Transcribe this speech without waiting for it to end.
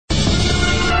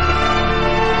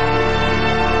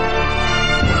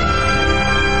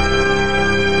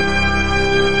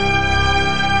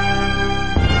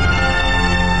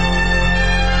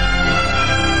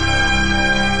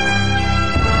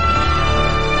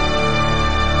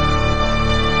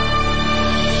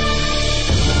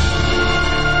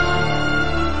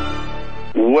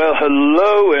Well,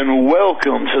 hello and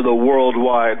welcome to the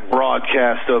worldwide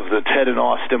broadcast of the Ted and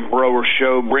Austin Broer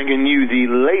Show, bringing you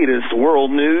the latest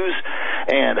world news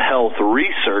and health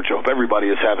research. I hope everybody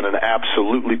is having an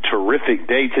absolutely terrific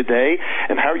day today.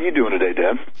 And how are you doing today,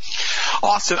 Dad?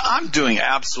 Austin, I'm doing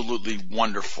absolutely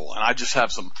wonderful, and I just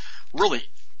have some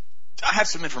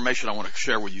information I want to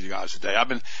share with you guys today. I've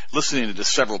been listening to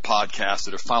several podcasts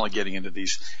that are finally getting into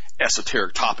these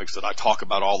esoteric topics that I talk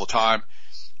about all the time.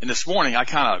 And this morning, I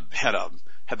kind of had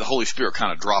the Holy Spirit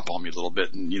kind of drop on me a little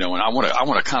bit, and and I want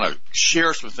to kind of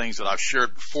share some things that I've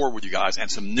shared before with you guys, and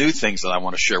some new things that I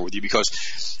want to share with you,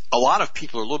 because a lot of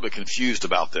people are a little bit confused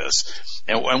about this.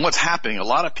 And what's happening? A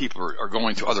lot of people are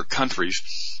going to other countries,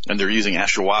 and they're using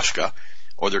ayahuasca,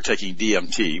 or they're taking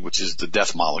DMT, which is the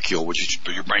death molecule, which is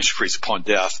your brain secretes upon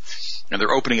death, and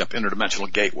they're opening up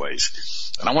interdimensional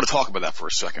gateways. And I want to talk about that for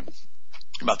a second,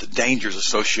 about the dangers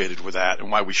associated with that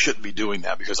and why we shouldn't be doing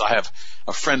that, because I have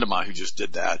a friend of mine who just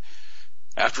did that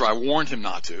after I warned him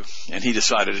not to, and he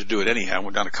decided to do it anyhow.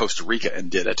 Went down to Costa Rica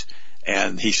and did it,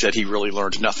 and he said he really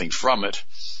learned nothing from it,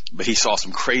 but he saw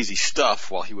some crazy stuff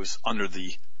while he was under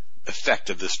the effect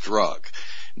of this drug.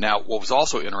 Now, what was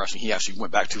also interesting, he actually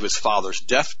went back to his father's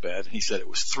deathbed, and he said it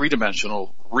was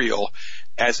three-dimensional, real,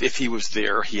 as if he was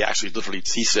there. He actually literally,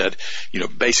 he said,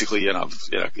 basically in a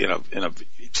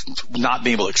not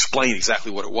being able to explain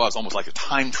exactly what it was, almost like a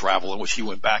time travel in which he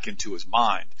went back into his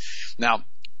mind. Now,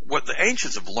 what the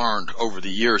ancients have learned over the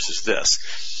years is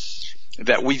this,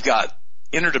 that we've got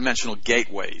interdimensional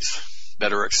gateways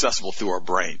that are accessible through our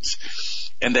brains.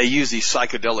 And they use these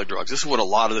psychedelic drugs. This is what a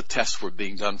lot of the tests were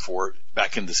being done for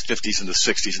back in the 50s and the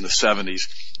 60s and the 70s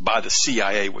by the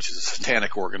CIA, which is a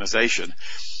satanic organization,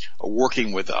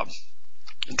 working with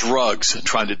drugs and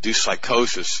trying to do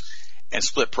psychosis and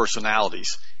split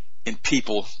personalities in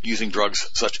people using drugs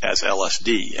such as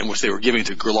LSD, in which they were giving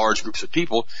to large groups of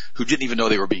people who didn't even know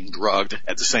they were being drugged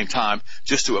at the same time,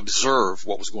 just to observe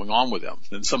what was going on with them.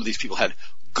 And some of these people had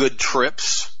good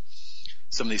trips.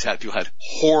 Some of these people had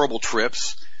horrible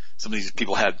trips. Some of these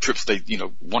people had trips they,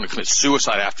 want to commit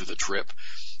suicide after the trip.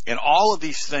 And all of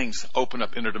these things open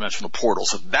up interdimensional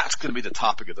portals. So that's going to be the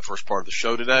topic of the first part of the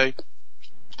show today.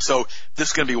 So this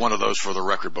is going to be one of those for the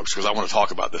record books, because I want to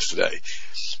talk about this today.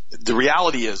 The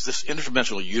reality is this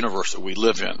interdimensional universe that we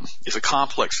live in is a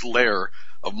complex layer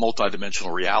of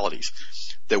multidimensional realities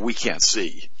that we can't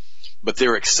see, but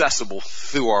they're accessible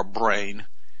through our brain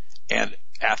and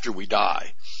after we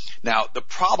die. Now, the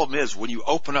problem is when you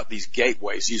open up these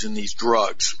gateways using these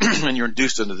drugs and you're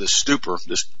induced into this stupor,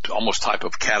 this almost type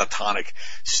of catatonic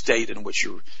state in which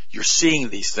you're seeing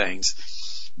these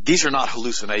things, these are not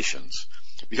hallucinations.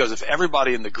 Because if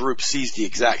everybody in the group sees the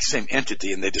exact same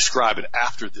entity and they describe it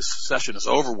after this session is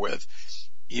over with,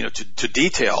 to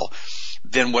detail,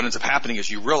 then what ends up happening is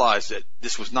you realize that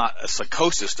this was not a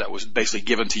psychosis that was basically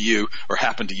given to you or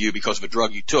happened to you because of a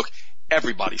drug you took.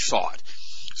 Everybody saw it.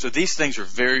 So these things are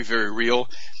very, very real,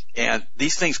 and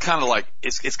these things kind of like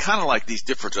it's kind of like these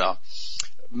different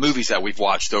movies that we've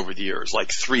watched over the years,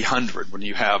 like 300, when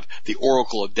you have the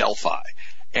Oracle of Delphi,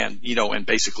 and and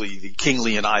basically the King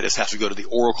Leonidas has to go to the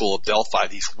Oracle of Delphi,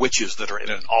 these witches that are in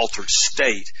an altered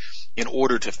state, in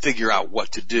order to figure out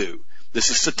what to do. This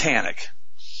is satanic.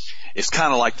 It's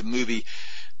kind of like the movie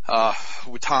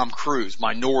with Tom Cruise,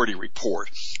 Minority Report,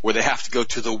 where they have to go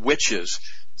to the witches,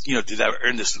 that are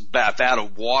in this vat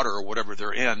of water or whatever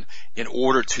they're in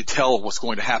order to tell what's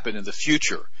going to happen in the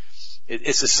future.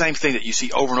 It's the same thing that you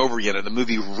see over and over again in the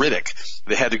movie Riddick.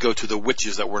 They had to go to the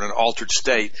witches that were in an altered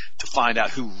state to find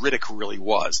out who Riddick really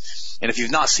was. And if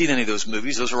you've not seen any of those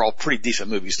movies, those are all pretty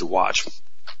decent movies to watch.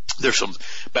 There's some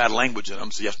bad language in them,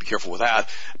 so you have to be careful with that.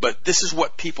 But this is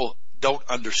what people don't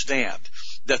understand,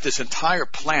 that this entire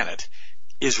planet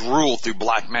is ruled through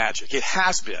black magic. It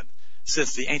has been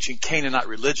since the ancient Canaanite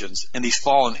religions, and these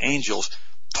fallen angels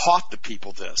taught the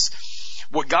people this.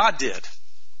 What God did,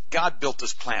 God built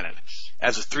this planet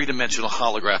as a three-dimensional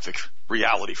holographic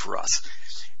reality for us.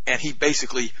 And he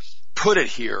basically put it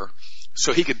here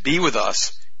so he could be with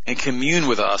us and commune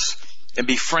with us and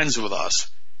be friends with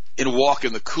us and walk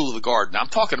in the cool of the garden. Now, I'm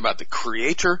talking about the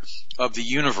creator of the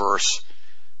universe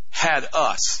had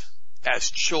us as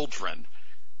children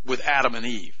with Adam and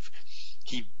Eve.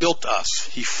 He built us,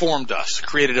 he formed us,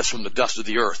 created us from the dust of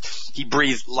the earth. He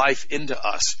breathed life into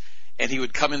us, and he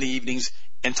would come in the evenings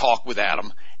and talk with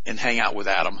Adam and hang out with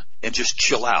Adam and just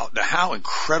chill out. Now, how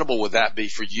incredible would that be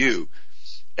for you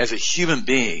as a human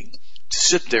being to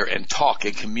sit there and talk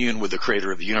and commune with the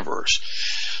creator of the universe?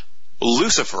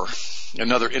 Lucifer,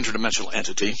 another interdimensional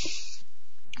entity,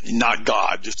 not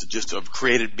God, just a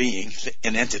created being,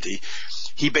 an entity,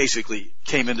 he basically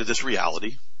came into this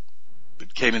reality,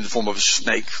 It came in the form of a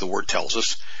snake, the word tells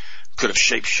us. Could have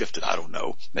shape-shifted, I don't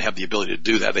know. They have the ability to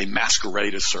do that. They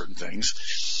masquerade as certain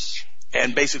things.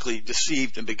 And basically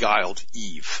deceived and beguiled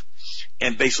Eve.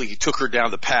 And basically took her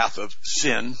down the path of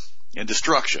sin and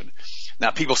destruction.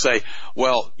 Now people say,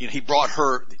 well, he brought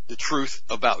her the truth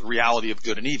about the reality of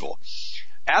good and evil.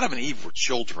 Adam and Eve were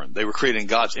children. They were created in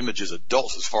God's image as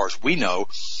adults as far as we know,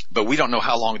 but we don't know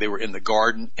how long they were in the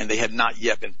garden, and they had not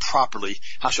yet been properly,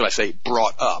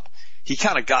 brought up. He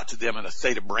kind of got to them in a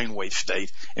theta brainwave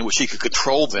state in which he could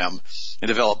control them and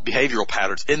develop behavioral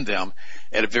patterns in them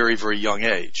at a very, very young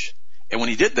age. And when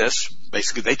he did this,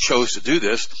 basically they chose to do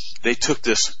this. They took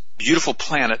this beautiful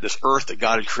planet, this earth that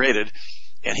God had created,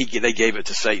 and they gave it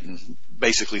to Satan,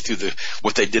 basically through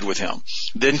what they did with him.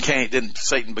 Then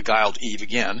Satan beguiled Eve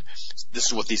again. This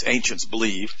is what these ancients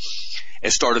believe,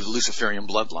 and started the Luciferian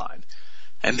bloodline.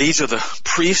 And these are the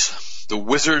priests, the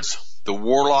wizards, the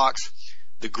warlocks,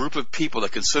 the group of people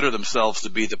that consider themselves to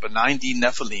be the Benindi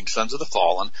Nephilim, sons of the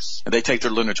fallen, and they take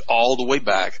their lineage all the way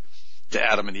back to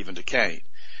Adam and even to Cain.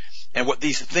 And what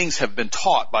these things have been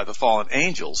taught by the fallen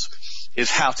angels is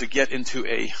how to get into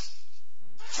a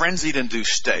frenzied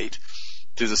induced state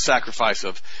through the sacrifice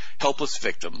of helpless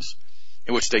victims,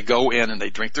 in which they go in and they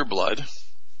drink their blood.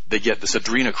 They get this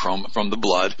adrenochrome from the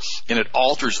blood, and it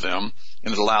alters them,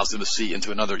 and it allows them to see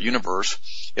into another universe.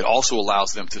 It also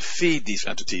allows them to feed these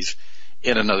entities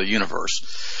in another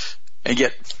universe and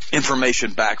get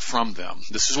information back from them.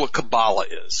 This is what Kabbalah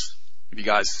is. If you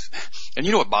guys, and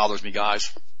you know what bothers me,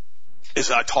 guys,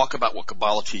 is I talk about what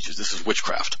Kabbalah teaches. This is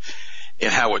witchcraft,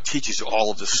 and how it teaches you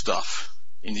all of this stuff.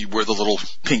 And you wear the little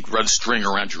pink red string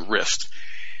around your wrist,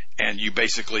 and you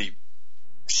basically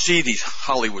see these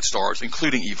Hollywood stars,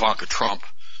 including Ivanka Trump,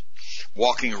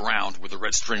 walking around with a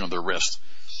red string on their wrist.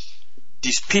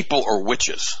 These people are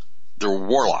witches. They're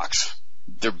warlocks.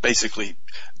 They're basically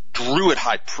druid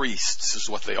high priests is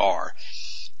what they are.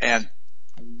 And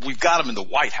we've got them in the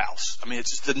White House. I mean,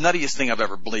 it's just the nuttiest thing I've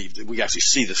ever believed that we actually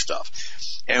see this stuff.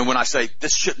 And when I say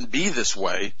this shouldn't be this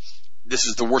way, this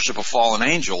is the worship of fallen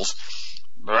angels,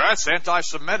 that's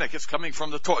anti-Semitic. It's coming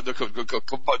from the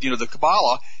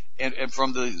Kabbalah and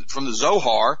from the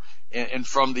Zohar and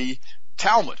from the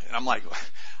Talmud. And I'm like,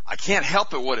 I can't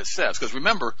help it what it says, because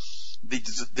remember,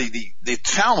 the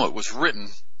Talmud was written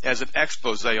as an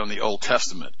expose on the Old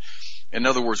Testament. In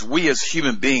other words, we as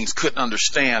human beings couldn't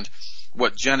understand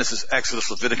what Genesis, Exodus,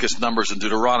 Leviticus, Numbers, and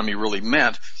Deuteronomy really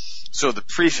meant. So the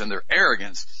priests, in their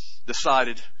arrogance,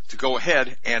 decided to go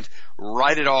ahead and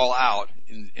write it all out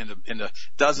in the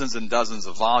dozens and dozens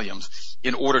of volumes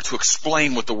in order to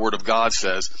explain what the Word of God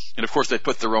says. And of course, they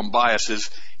put their own biases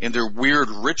and their weird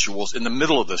rituals in the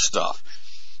middle of this stuff.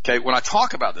 Okay, when I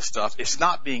talk about this stuff, it's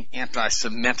not being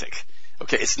anti-Semitic.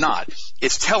 Okay, it's not.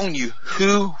 It's telling you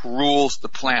who rules the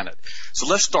planet. So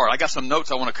let's start. I got some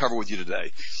notes I want to cover with you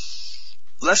today.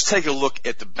 Let's take a look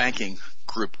at the banking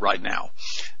group right now.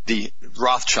 The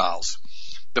Rothschilds,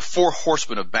 the four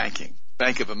horsemen of banking,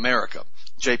 Bank of America,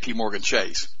 J.P. Morgan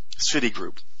Chase,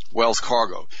 Citigroup, Wells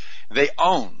Fargo. They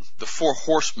own the four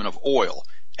horsemen of oil,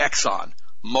 Exxon,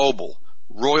 Mobil,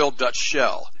 Royal Dutch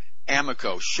Shell,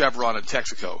 Amoco, Chevron, and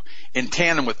Texaco, in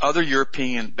tandem with other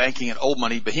European banking and old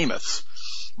money behemoths.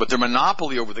 But their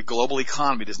monopoly over the global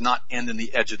economy does not end in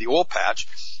the edge of the oil patch.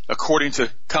 According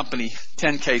to company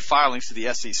 10K filings to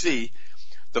the SEC,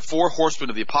 the four horsemen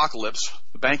of the apocalypse,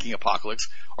 the banking apocalypse,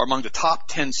 are among the top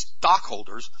 10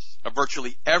 stockholders of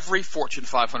virtually every Fortune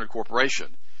 500 corporation.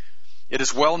 It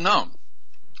is well known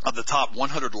of the top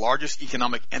 100 largest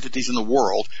economic entities in the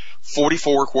world,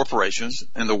 44 corporations,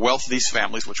 and the wealth of these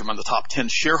families, which are among the top 10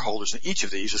 shareholders in each of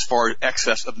these, as far as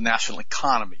excess of national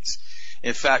economies.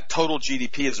 In fact, total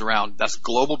GDP is around, that's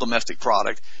global domestic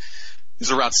product,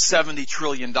 is around $70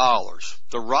 trillion.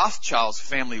 The Rothschilds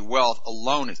family wealth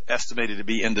alone is estimated to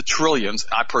be in the trillions.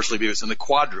 I personally believe it's in the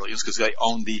quadrillions because they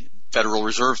own the Federal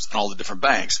Reserves and all the different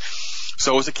banks.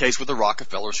 So is the case with the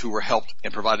Rockefellers, who were helped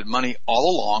and provided money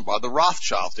all along by the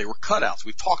Rothschilds. They were cutouts.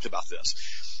 We've talked about this.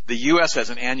 The U.S. has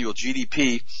an annual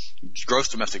GDP, gross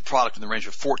domestic product, in the range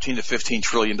of $14 to $15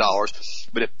 trillion,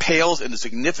 but it pales in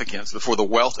significance before the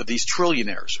wealth of these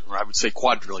trillionaires, or I would say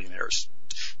quadrillionaires,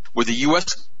 with the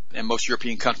U.S. and most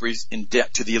European countries in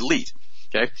debt to the elite.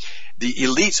 Okay, the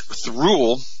elites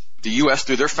rule the U.S.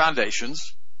 through their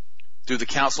foundations, through the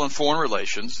Council on Foreign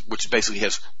Relations, which basically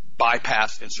has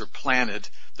bypassed and supplanted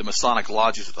the Masonic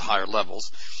lodges at the higher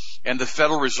levels, and the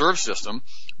Federal Reserve System,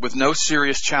 with no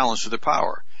serious challenge to their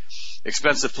power.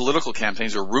 Expensive political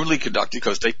campaigns are rudely conducted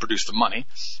because they produce the money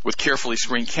with carefully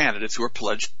screened candidates who are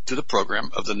pledged to the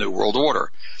program of the New World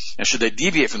Order. And should they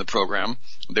deviate from the program,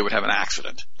 they would have an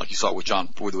accident, like you saw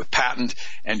with Patton,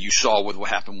 and you saw with what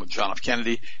happened with John F.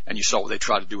 Kennedy, and you saw what they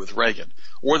tried to do with Reagan.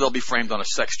 Or they'll be framed on a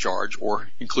sex charge or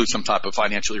include some type of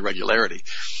financial irregularity.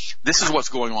 This is what's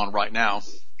going on right now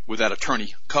with that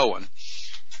attorney Cohen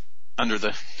under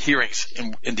the hearings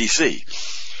in D.C.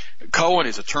 Cohen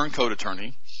is a turncoat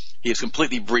attorney. He has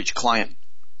completely breached client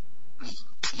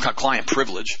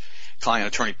privilege, client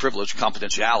attorney privilege,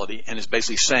 confidentiality, and is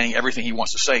basically saying everything he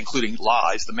wants to say, including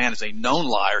lies. The man is a known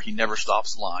liar. He never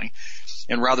stops lying.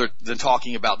 And rather than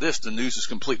talking about this, the news is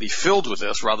completely filled with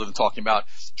this, rather than talking about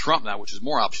Trump now, which is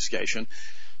more obfuscation.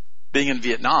 Being in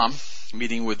Vietnam,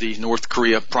 meeting with the North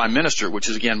Korea prime minister, which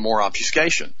is again more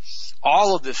obfuscation.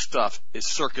 All of this stuff is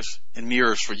circus and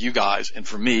mirrors for you guys and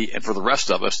for me and for the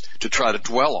rest of us to try to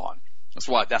dwell on.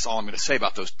 That's all I'm going to say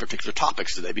about those particular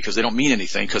topics today, because they don't mean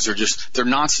anything, because they're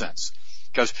nonsense.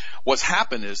 Because what's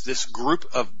happened is this group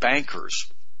of bankers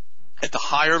at the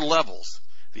higher levels,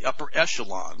 the upper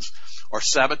echelons, are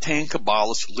Sabbatean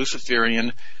Kabbalists,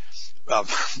 Luciferian,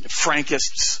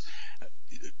 Frankists,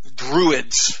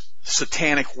 Druids,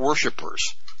 satanic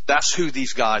worshipers. That's who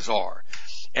these guys are.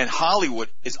 And Hollywood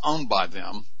is owned by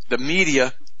them. The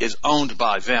media is owned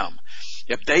by them.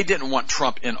 If they didn't want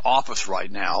Trump in office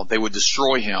right now, they would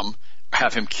destroy him,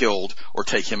 have him killed, or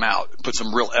take him out, put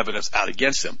some real evidence out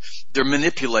against him. They're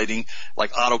manipulating,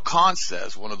 like Otto Kahn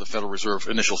says, one of the Federal Reserve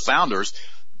initial founders,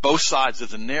 both sides of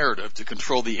the narrative to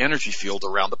control the energy field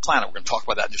around the planet. We're going to talk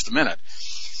about that in just a minute.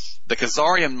 The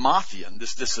Khazarian Mafia,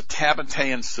 this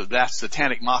Sabbatean, that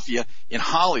satanic mafia in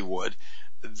Hollywood,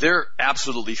 they're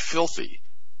absolutely filthy.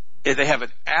 They have an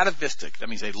atavistic, that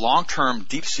means a long-term,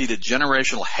 deep-seated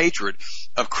generational hatred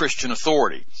of Christian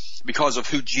authority because of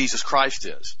who Jesus Christ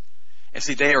is. And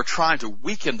see, they are trying to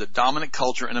weaken the dominant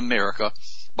culture in America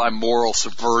by moral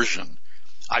subversion.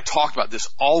 I talked about this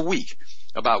all week,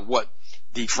 about what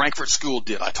the Frankfurt School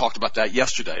did. I talked about that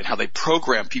yesterday, and how they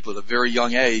program people at a very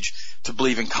young age to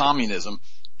believe in communism,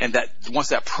 and that once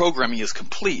that programming is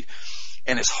complete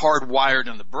and it's hardwired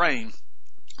in the brain,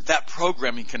 that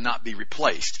programming cannot be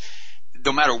replaced.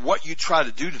 No matter what you try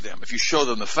to do to them, if you show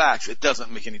them the facts, it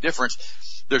doesn't make any difference.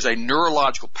 There's a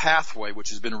neurological pathway which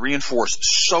has been reinforced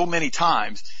so many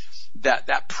times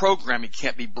that programming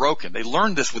can't be broken. They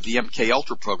learned this with the MK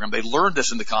Ultra program. They learned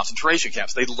this in the concentration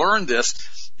camps. They learned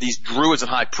this, these druids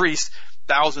and high priests,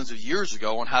 thousands of years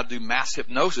ago, on how to do mass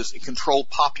hypnosis and control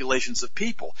populations of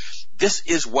people. This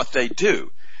is what they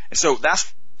do. And so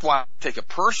that's why I take a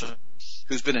person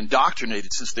who's been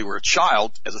indoctrinated since they were a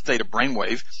child as a theta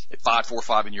brainwave at 5, 4,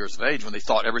 5 years of age, when they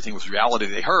thought everything was reality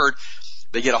they heard.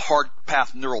 They get a hard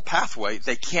neural pathway.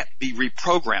 They can't be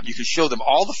reprogrammed. You can show them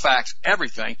all the facts,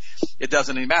 everything. It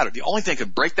doesn't even matter. The only thing that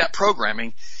can break that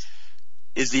programming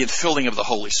is the infilling of the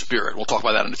Holy Spirit. We'll talk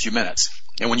about that in a few minutes.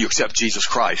 And when you accept Jesus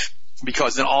Christ,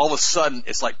 because then all of a sudden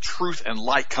it's like truth and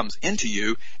light comes into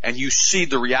you, and you see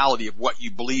the reality of what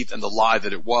you believed and the lie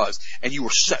that it was, and you were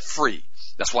set free.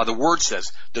 That's why the word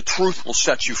says the truth will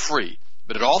set you free.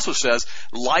 But it also says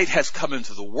light has come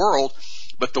into the world,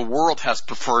 but the world has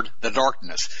preferred the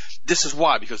darkness. This is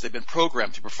why, because they've been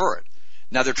programmed to prefer it.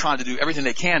 Now they're trying to do everything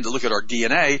they can to look at our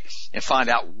DNA and find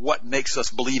out what makes us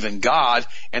believe in God,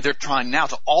 and they're trying now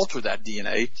to alter that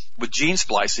DNA with gene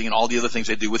splicing and all the other things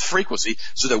they do with frequency,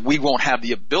 so that we won't have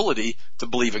the ability to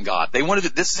believe in God. They wanted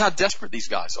to, this is how desperate these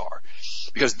guys are,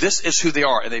 because this is who they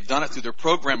are, and they've done it through their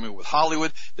programming with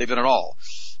Hollywood. They've done it all.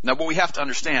 Now what we have to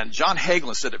understand, John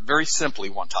Hagelin said it very simply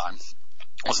one time.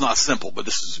 Well, it's not simple, but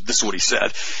this is what he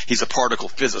said. He's a particle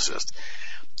physicist.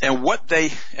 And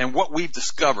what we've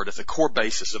discovered at the core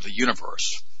basis of the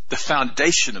universe, the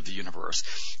foundation of the universe,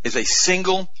 is a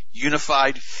single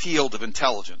unified field of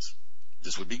intelligence.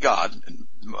 This would be God, and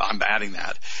I'm adding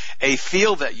that. A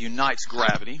field that unites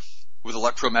gravity with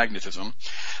electromagnetism,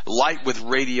 light with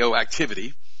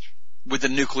radioactivity, with the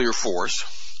nuclear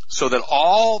force, so that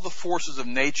all the forces of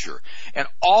nature and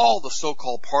all the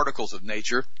so-called particles of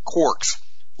nature, quarks,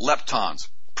 leptons,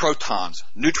 protons,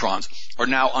 neutrons, are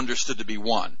now understood to be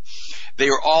one. They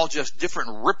are all just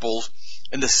different ripples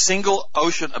in the single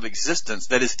ocean of existence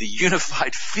that is the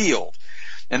unified field.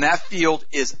 And that field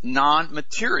is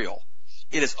non-material.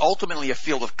 It is ultimately a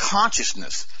field of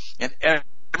consciousness. And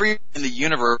everything in the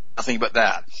universe, nothing but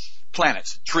that.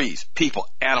 Planets, trees, people,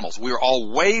 animals. We are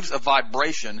all waves of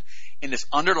vibration in this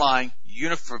underlying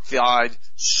unified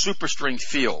superstring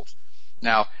field.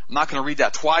 Now, I'm not going to read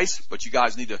that twice, but you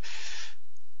guys need to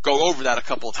go over that a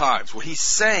couple of times. What he's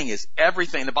saying is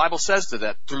everything, the Bible says to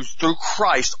that, through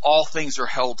Christ, all things are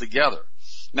held together.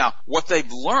 Now, what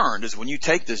they've learned is when you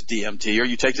take this DMT or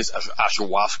you take this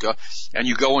ayahuasca and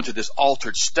you go into this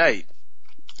altered state,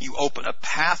 you open a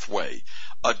pathway,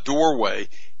 a doorway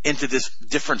into this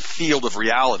different field of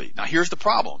reality. Now, here's the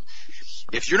problem.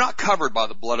 If you're not covered by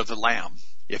the blood of the Lamb,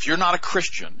 if you're not a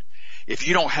Christian, if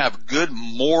you don't have good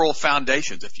moral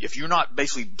foundations, if you're not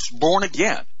basically born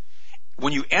again,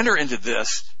 when you enter into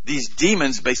this, these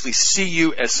demons basically see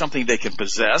you as something they can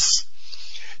possess,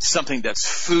 something that's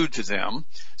food to them,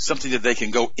 something that they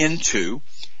can go into,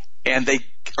 and they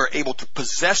are able to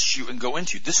possess you and go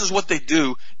into you. This is what they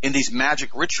do in these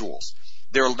magic rituals.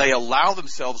 They allow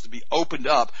themselves to be opened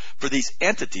up for these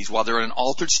entities while they're in an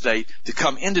altered state to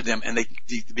come into them, and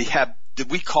they have,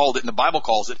 we called it, and the Bible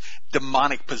calls it,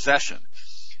 demonic possession.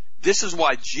 This is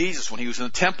why Jesus, when he was in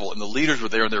the temple and the leaders were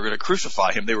there and they were going to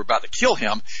crucify him, they were about to kill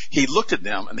him, he looked at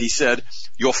them and he said,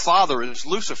 "Your father is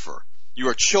Lucifer. You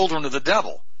are children of the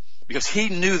devil." Because he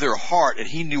knew their heart and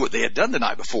he knew what they had done the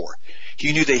night before.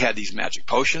 He knew they had these magic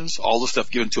potions, all the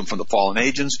stuff given to them from the fallen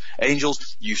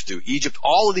angels, used to Egypt,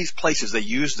 all of these places they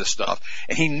used this stuff,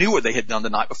 and he knew what they had done the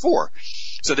night before.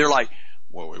 So they're like,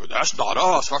 "Well, that's not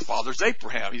us. Our father's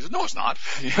Abraham." He says, "No, it's not.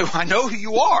 I know who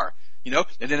you are." And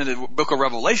then in the book of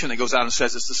Revelation, it goes out and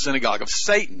says it's the synagogue of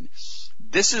Satan.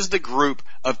 This is the group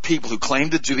of people who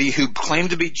claim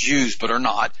to be Jews but are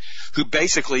not, who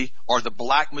basically are the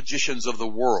black magicians of the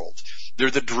world.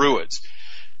 They're the Druids.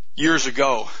 Years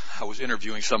ago, I was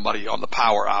interviewing somebody on the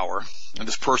Power Hour, and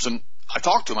this person, I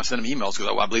talked to him, I sent him emails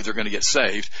because I believe they're going to get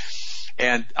saved.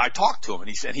 And I talked to him,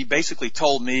 and he basically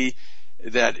told me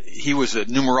that he was a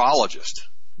numerologist,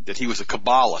 that he was a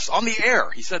Kabbalist. On the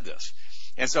air, he said this.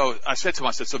 And so I said to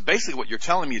him, so basically what you're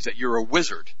telling me is that you're a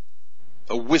wizard.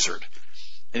 A wizard.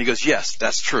 And he goes, "Yes,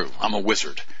 that's true. I'm a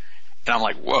wizard." And I'm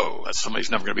like, whoa, that's somebody who's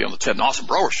never going to be on the Ted and Austin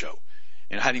Brower show.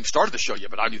 And I hadn't even started the show yet,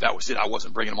 but I knew that was it. I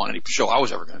wasn't bringing him on any show I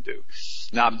was ever going to do.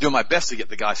 Now, I'm doing my best to get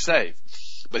the guy saved.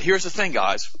 But here's the thing,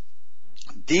 guys.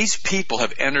 These people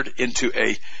have entered into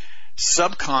a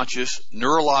subconscious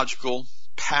neurological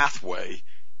pathway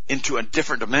into a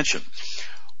different dimension.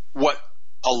 What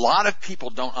a lot of people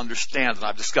don't understand, and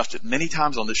I've discussed it many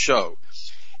times on the show,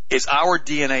 is our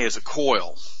DNA is a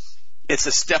coil. It's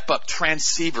a step-up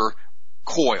transceiver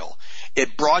coil.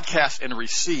 It broadcasts and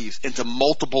receives into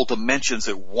multiple dimensions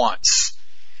at once.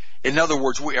 In other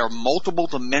words, we are a multiple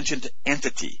dimensioned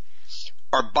entity.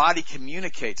 Our body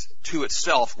communicates to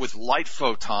itself with light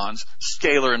photons,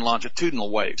 scalar and longitudinal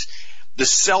waves. The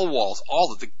cell walls,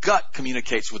 all of the gut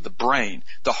communicates with the brain.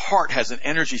 The heart has an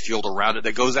energy field around it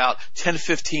that goes out 10,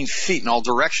 15 feet in all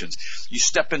directions. You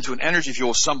step into an energy field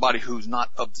with somebody who's not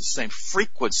of the same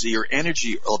frequency or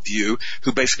energy of you,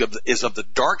 who basically is of the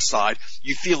dark side,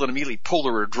 you feel it immediately pull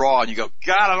or draw, and you go,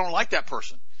 "God, I don't like that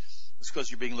person." It's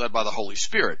because you're being led by the Holy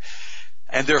Spirit.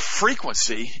 And their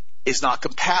frequency is not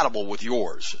compatible with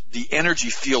yours. The energy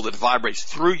field that vibrates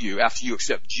through you after you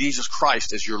accept Jesus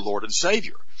Christ as your Lord and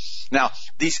Savior. Now,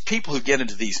 these people who get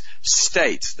into these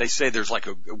states, they say there's like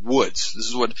a woods. This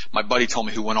is what my buddy told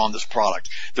me who went on this product.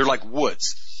 They're like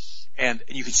woods. And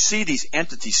you can see these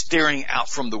entities staring out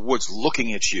from the woods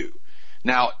looking at you.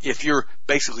 Now, if you're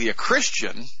basically a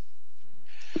Christian,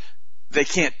 they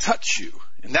can't touch you.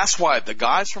 And that's why the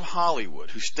guys from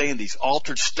Hollywood who stay in these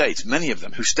altered states, many of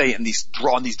them who stay in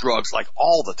on these drugs like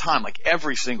all the time, like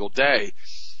every single day,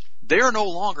 they are no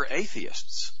longer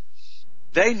atheists.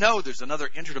 They know there's another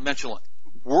interdimensional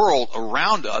world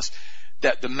around us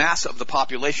that the mass of the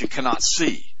population cannot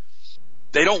see.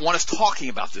 They don't want us talking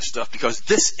about this stuff because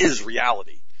this is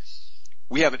reality.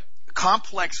 We have a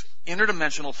complex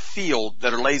interdimensional field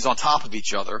that lays on top of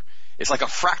each other. It's like a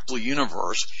fractal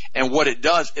universe. And what it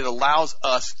does, it allows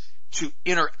us to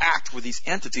interact with these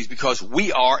entities because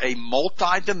we are a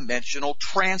multi-dimensional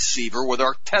transceiver with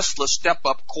our Tesla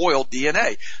step-up coil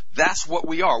DNA. That's what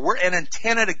we are. We're an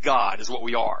antenna to God is what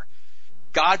we are.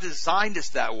 God designed us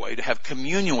that way to have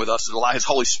communion with us, to allow His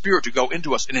Holy Spirit to go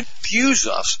into us and infuse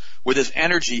us with His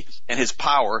energy and His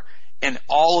power and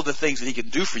all of the things that He can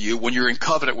do for you when you're in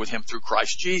covenant with Him through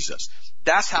Christ Jesus.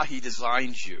 That's how He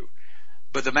designed you.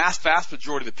 But the vast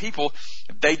majority of the people,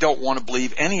 they don't want to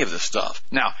believe any of this stuff.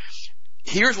 Now,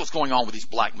 here's what's going on with these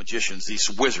black magicians, these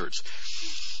wizards.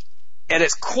 At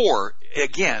its core,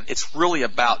 again, it's really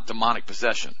about demonic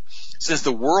possession. Since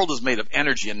the world is made of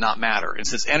energy and not matter, and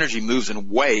since energy moves in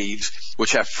waves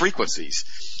which have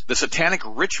frequencies, the satanic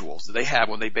rituals that they have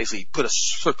when they basically put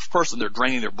a person, they're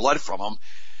draining their blood from them,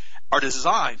 are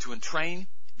designed to entrain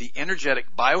the energetic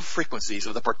biofrequencies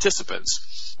of the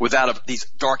participants without these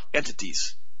dark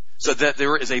entities. so that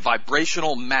there is a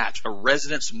vibrational match, a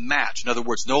resonance match. In other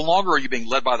words, no longer are you being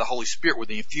led by the Holy Spirit with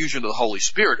the infusion of the Holy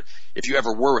Spirit. If you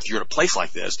ever were, if you're in a place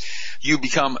like this, you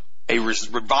become a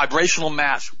vibrational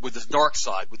match with this dark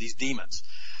side, with these demons.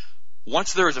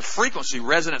 Once there is a frequency,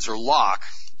 resonance, or lock,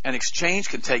 an exchange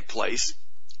can take place.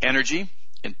 Energy,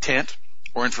 intent,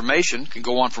 or information can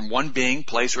go on from one being,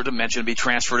 place, or dimension and be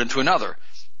transferred into another.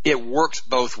 It works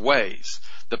both ways.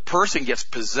 The person gets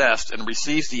possessed and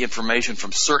receives the information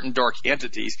from certain dark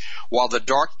entities, while the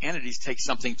dark entities take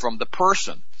something from the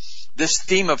person. This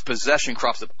theme of possession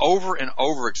crops up over and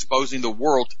over, exposing the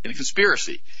world in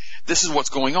conspiracy. This is what's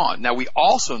going on. Now, we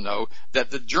also know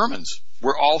that the Germans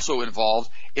were also involved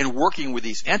in working with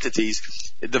these entities,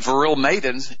 the Viril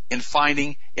Maidens, in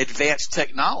finding advanced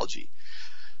technology.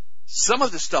 Some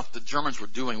of the stuff the Germans were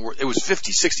doing, it was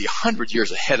 50, 60, 100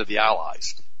 years ahead of the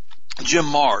Allies. Jim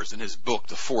Marrs, in his book,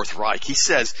 The Fourth Reich, he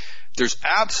says there's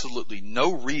absolutely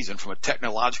no reason from a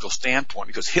technological standpoint,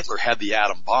 because Hitler had the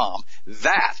atom bomb,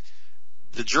 that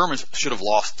the Germans should have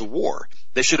lost the war.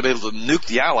 They should have been able to nuke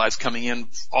the Allies coming in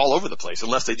all over the place,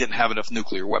 unless they didn't have enough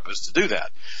nuclear weapons to do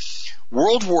that.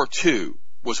 World War II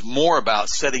was more about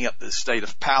setting up the state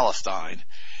of Palestine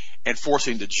and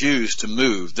forcing the Jews to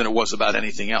move than it was about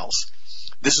anything else.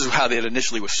 This is how it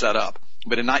initially was set up.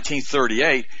 But in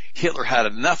 1938, Hitler had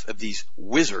enough of these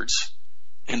wizards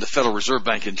in the Federal Reserve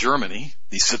Bank in Germany,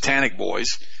 these satanic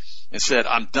boys, and said,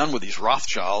 I'm done with these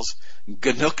Rothschilds.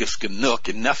 Genug is genug.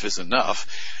 Enough is enough.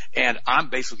 And I'm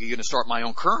basically going to start my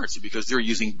own currency, because they're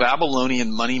using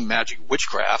Babylonian money, magic,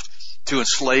 witchcraft to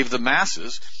enslave the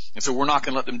masses. And so we're not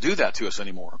going to let them do that to us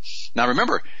anymore. Now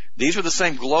remember, these are the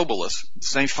same globalists, the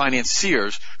same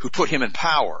financiers who put him in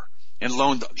power and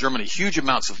loaned Germany huge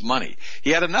amounts of money.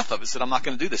 He had enough of it, said, I'm not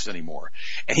going to do this anymore.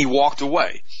 And he walked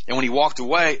away. And when he walked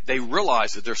away, they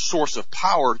realized that their source of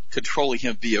power controlling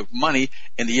him via money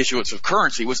and the issuance of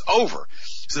currency was over.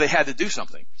 So they had to do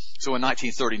something. So in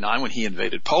 1939, when he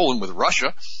invaded Poland with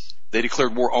Russia, they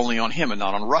declared war only on him and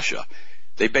not on Russia.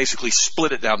 They basically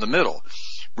split it down the middle.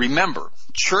 Remember,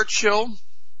 Churchill,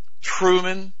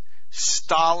 Truman,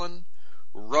 Stalin,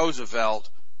 Roosevelt,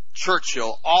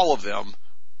 Churchill, all of them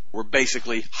were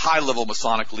basically high-level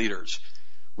Masonic leaders.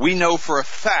 We know for a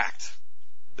fact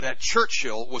that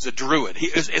Churchill was a Druid.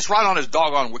 It's right on his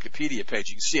doggone Wikipedia page.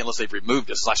 You can see it unless they've removed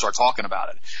it, so I start talking about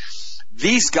it.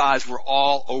 These guys were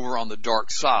all over on the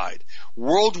dark side.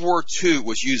 World War II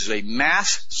was used as a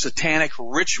mass satanic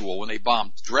ritual when they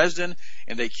bombed Dresden,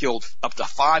 and they killed up to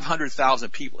 500,000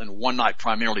 people in one night,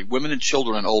 primarily women and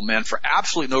children and old men, for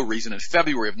absolutely no reason. In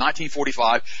February of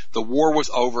 1945, the war was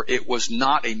over. It was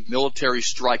not a military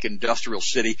strike industrial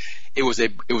city. It was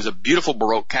a beautiful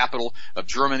Baroque capital of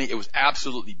Germany. It was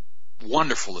absolutely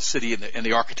wonderful, the city and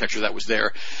the architecture that was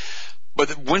there.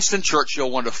 But Winston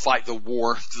Churchill wanted to fight the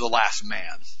war to the last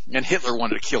man, and Hitler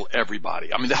wanted to kill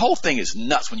everybody. I mean, the whole thing is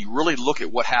nuts when you really look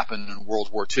at what happened in World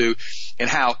War II and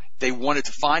how they wanted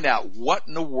to find out what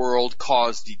in the world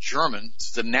caused the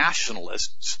Germans, the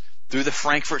nationalists, through the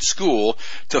Frankfurt School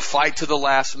to fight to the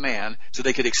last man so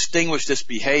they could extinguish this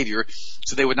behavior,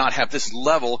 so they would not have this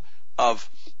level of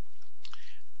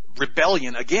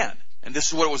rebellion again. And this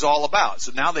is what it was all about.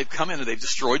 So now they've come in and they've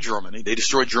destroyed Germany. They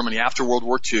destroyed Germany after World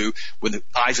War II when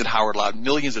Eisenhower allowed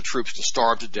millions of troops to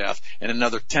starve to death, and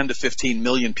another 10 to 15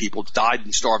 million people died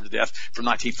and starved to death from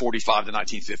 1945 to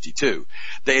 1952.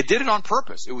 They did it on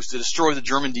purpose. It was to destroy the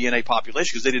German DNA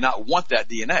population because they did not want that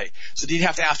DNA. So you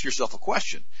have to ask yourself a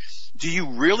question. Do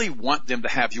you really want them to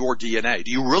have your DNA?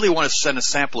 Do you really want to send a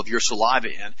sample of your saliva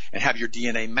in and have your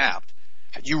DNA mapped?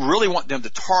 You really want them to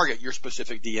target your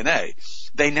specific DNA.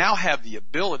 They now have the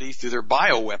ability through their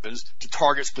bioweapons to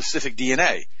target specific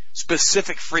DNA,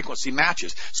 specific frequency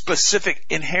matches, specific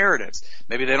inheritance.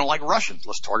 Maybe they don't like Russians.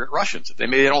 Let's target Russians.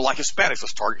 Maybe they don't like Hispanics.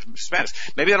 Let's target Hispanics.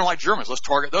 Maybe they don't like Germans. Let's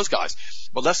target those guys.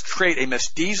 But let's create a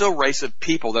mestizo race of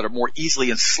people that are more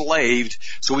easily enslaved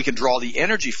so we can draw the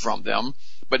energy from them,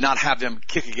 but not have them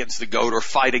kick against the goat or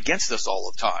fight against us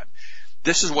all the time.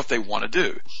 This is what they want to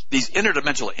do. These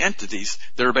interdimensional entities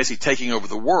that are basically taking over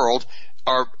the world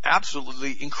are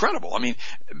absolutely incredible. I mean,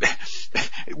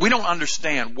 we don't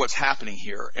understand what's happening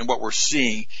here and what we're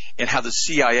seeing and how the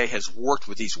CIA has worked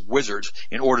with these wizards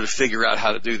in order to figure out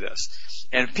how to do this.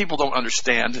 And people don't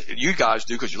understand, you guys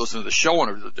do because you listen to the show on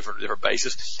a different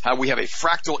basis, how we have a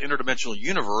fractal interdimensional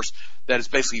universe that is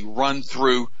basically run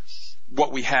through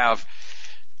what we have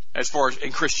as far as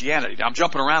in Christianity. Now, I'm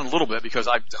jumping around a little bit because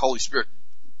the Holy Spirit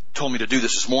told me to do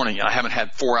this morning, and I haven't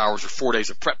had 4 hours or 4 days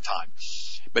of prep time.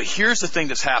 But here's the thing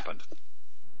that's happened.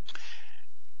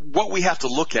 what we have to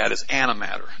look at is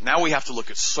antimatter. Now we have to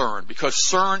look at CERN, because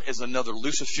CERN is another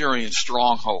Luciferian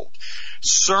stronghold.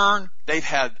 CERN, they've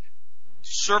had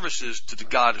services to the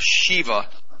god Shiva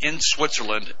in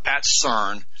Switzerland at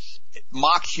CERN,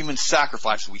 mock human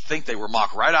sacrifices. We think they were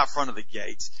mocked right out front of the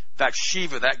gates. In fact,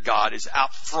 Shiva, that god, is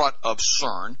out front of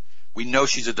CERN. We know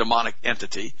she's a demonic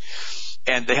entity,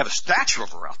 and they have a statue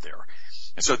of her out there.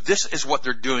 And so this is what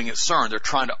they're doing at CERN. They're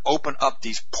trying to open up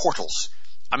these portals.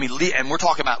 I mean, and we're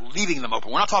talking about leaving them open.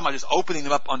 We're not talking about just opening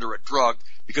them up under a drug,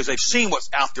 because they've seen what's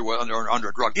out there under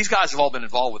a drug. These guys have all been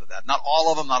involved with that. Not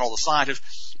all of them, not all the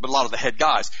scientists, but a lot of the head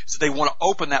guys. So they want to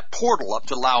open that portal up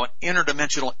to allow an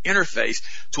interdimensional interface,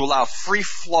 to allow free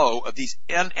flow of these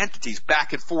entities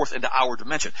back and forth into our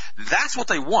dimension. That's what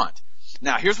they want.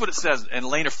 Now, here's what it says, and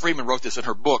Elena Freeman wrote this in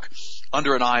her book,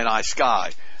 Under an Ionized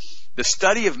Sky. The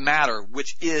study of matter,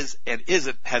 which is and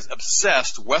isn't, has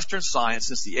obsessed Western science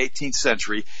since the 18th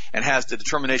century and has the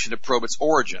determination to probe its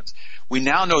origins. We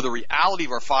now know the reality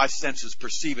of our five senses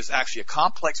perceive as actually a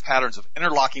complex patterns of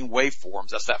interlocking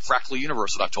waveforms. That's that fractal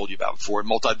universe that I've told you about before, in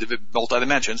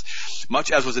multi-dimensions, much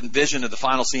as was envisioned in the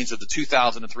final scenes of the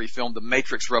 2003 film The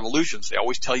Matrix Revolutions. They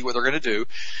always tell you what they're going to do.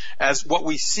 As what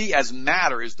we see as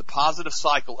matter is the positive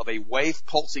cycle of a wave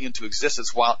pulsing into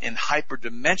existence, while in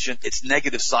hyperdimension, its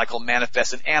negative cycle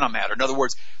manifests in antimatter. In other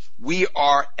words, we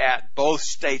are at both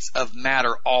states of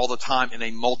matter all the time in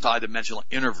a multidimensional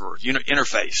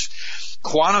interface.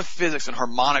 Quantum physics and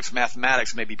harmonics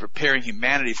mathematics may be preparing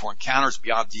humanity for encounters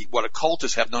beyond what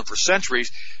occultists have known for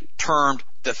centuries, termed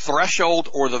the threshold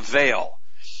or the veil.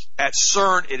 At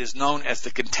CERN, it is known as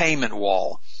the containment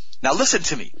wall. Now listen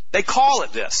to me. They call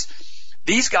it this.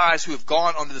 These guys who have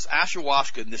gone onto this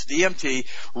ayahuasca and this DMT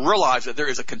realize that there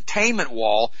is a containment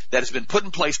wall that has been put in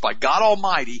place by God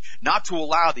Almighty not to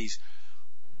allow these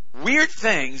weird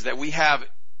things that we have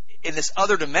in this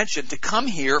other dimension to come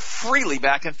here freely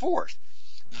back and forth.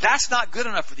 That's not good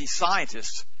enough for these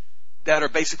scientists that are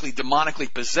basically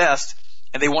demonically possessed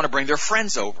and they want to bring their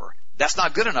friends over. That's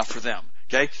not good enough for them,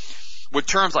 okay? With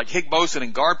terms like Higgs boson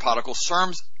and guard particles,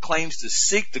 CERN claims to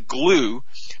seek the glue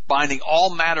binding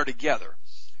all matter together.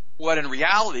 What in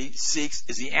reality seeks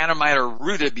is the antimatter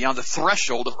rooted beyond the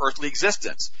threshold of earthly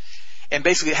existence. And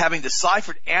basically having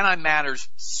deciphered antimatter's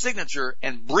signature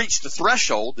and breached the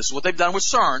threshold, this is what they've done with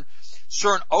CERN,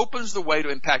 CERN opens the way to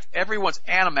impact everyone's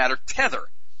antimatter tether.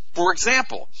 For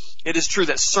example, it is true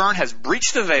that CERN has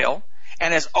breached the veil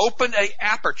and has opened an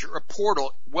aperture, a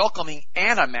portal, welcoming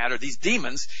antimatter, these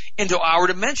demons, into our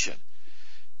dimension.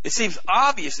 It seems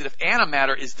obvious that if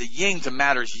antimatter is the yin to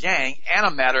matter's yang,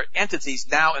 antimatter entities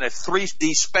now in a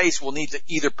 3D space will need to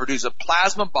either produce a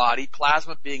plasma body,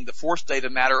 plasma being the fourth state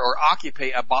of matter, or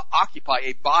occupy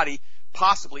a body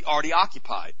possibly already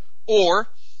occupied, or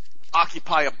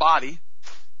occupy a body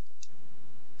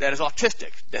that is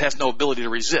autistic, that has no ability to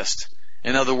resist.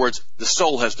 In other words, the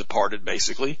soul has departed,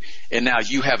 basically, and now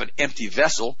you have an empty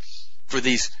vessel for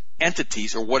these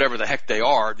entities, or whatever the heck they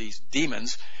are, these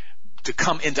demons, to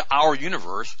come into our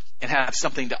universe and have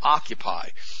something to occupy.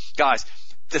 Guys,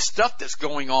 the stuff that's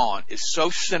going on is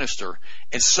so sinister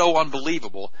and so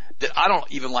unbelievable that I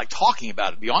don't even like talking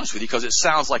about it, to be honest with you, because it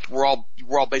sounds like we're all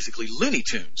basically Looney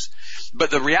Tunes.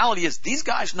 But the reality is these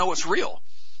guys know it's real.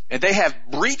 And they have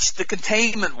breached the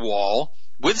containment wall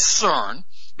with CERN.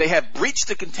 They have breached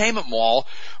the containment wall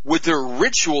with their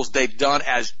rituals they've done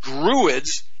as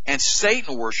druids and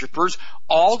Satan worshipers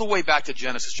all the way back to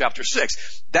Genesis chapter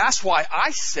 6. That's why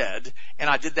I said, and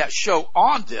I did that show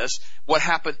on this, what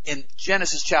happened in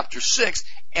Genesis chapter 6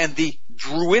 and the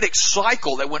druidic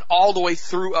cycle that went all the way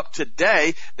through up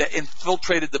today that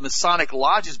infiltrated the Masonic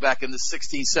lodges back in the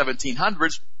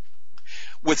 1700s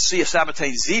with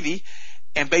Sabbatai Zevi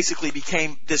and basically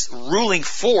became this ruling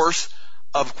force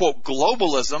of, quote,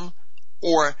 globalism,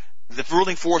 or the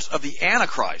ruling force of the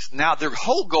Antichrist. Now, their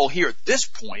whole goal here at this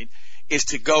point is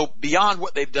to go beyond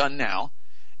what they've done now.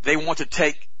 They want to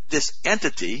take this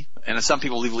entity, and some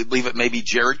people believe it may be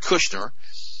Jared Kushner,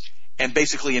 and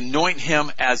basically anoint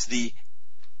him as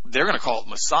they're going to call it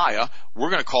Messiah, we're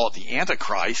going to call it the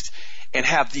Antichrist, and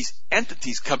have these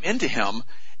entities come into him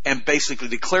and basically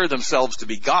declare themselves to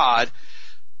be God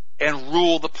and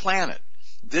rule the planet.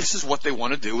 This is what they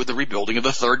want to do with the rebuilding of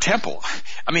the third temple.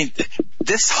 I mean,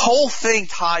 this whole thing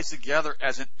ties together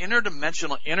as an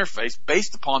interdimensional interface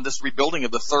based upon this rebuilding of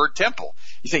the third temple.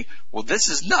 You think, well, this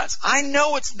is nuts. I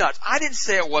know it's nuts. I didn't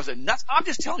say it wasn't nuts. I'm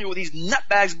just telling you what these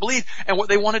nutbags believe and what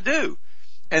they want to do.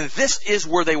 And this is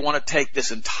where they want to take this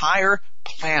entire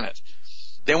planet.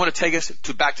 They want to take us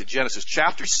back to Genesis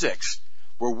chapter 6,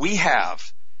 where we have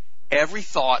every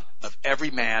thought of every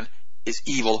man is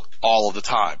evil all of the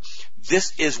time.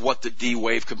 This is what the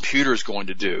D-Wave computer is going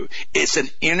to do. It's an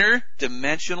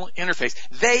interdimensional interface.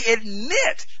 They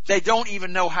admit they don't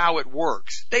even know how it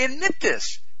works. They admit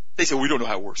this. They say, we don't know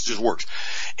how it works. It just works.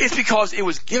 It's because it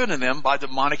was given to them by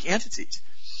demonic entities.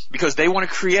 Because they want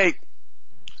to create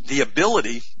the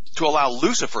ability to allow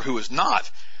Lucifer, who is not,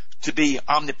 to be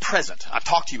omnipresent. I've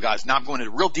talked to you guys. Now I'm going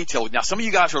into real detail. Now some of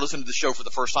you guys who are listening to the show for the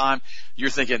first time, you're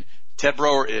thinking, Ted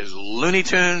Broer is Looney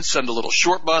Tunes, send a little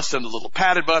short bus, send a little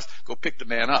padded bus, go pick the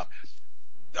man up.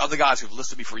 The other guys who've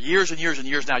listened to me for years and years and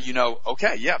years now, you know,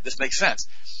 okay, yeah, this makes sense.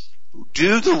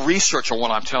 Do the research on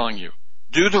what I'm telling you.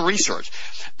 Do the research.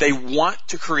 They want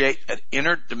to create an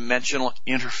interdimensional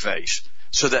interface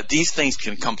so that these things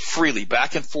can come freely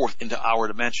back and forth into our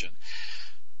dimension.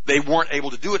 They weren't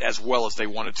able to do it as well as they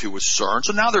wanted to with CERN,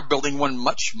 so now they're building one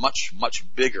much, much, much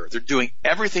bigger. They're doing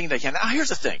everything they can. Now, here's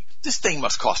the thing. This thing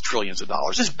must cost trillions of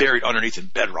dollars. It's buried underneath in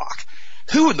bedrock.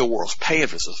 Who in the world's paying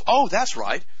for this? Oh, that's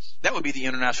right. That would be the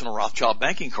International Rothschild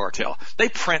Banking Cartel. They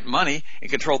print money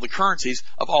and control the currencies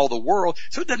of all the world,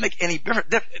 so it doesn't make any difference.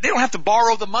 They don't have to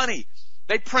borrow the money.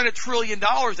 They print $1 trillion.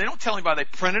 They don't tell anybody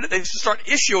they printed it. They just start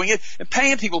issuing it and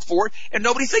paying people for it, and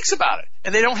nobody thinks about it.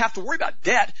 And they don't have to worry about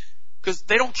debt, because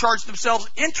they don't charge themselves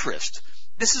interest.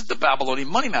 This is the Babylonian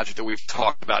money magic that we've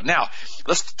talked about. Now,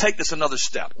 let's take this another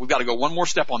step. We've got to go one more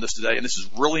step on this today, and this is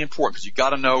really important because you've got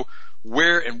to know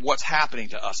where and what's happening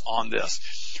to us on this.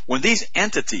 When these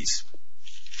entities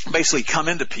basically come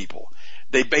into people,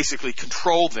 they basically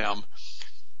control them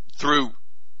through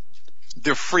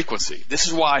their frequency. This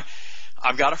is why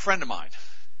I've got a friend of mine,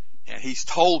 and he's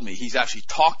told me he's actually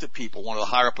talked to people, one of the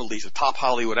higher up elites, a top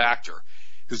Hollywood actor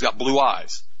who's got blue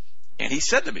eyes. And he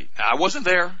said to me, I wasn't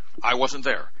there.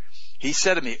 He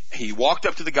said to me, he walked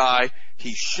up to the guy,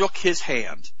 he shook his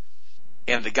hand,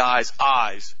 and the guy's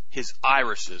eyes, his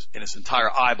irises, and his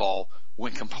entire eyeball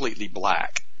went completely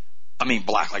black. I mean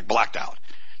black, like blacked out.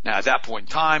 Now at that point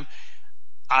in time,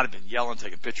 I'd have been yelling,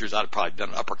 taking pictures. I'd have probably done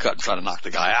an uppercut and tried to knock the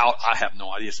guy out. I have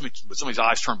no idea. Somebody's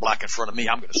eyes turn black in front of me,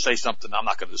 I'm going to say something. I'm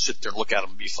not going to sit there and look at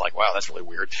him and be like, wow, that's really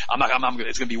weird.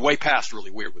 It's going to be way past really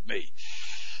weird with me.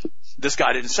 This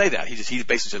guy didn't say that. He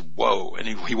basically said, whoa, and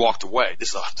he walked away.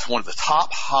 This is one of the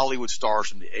top Hollywood stars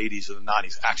from the 80s and the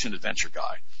 90s, action adventure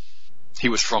guy. He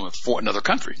was from another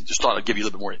country. Just thought I'd give you a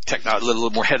little bit more a little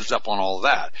more heads up on all of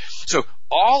that. So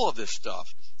all of this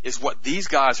stuff is what these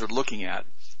guys are looking at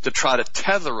to try to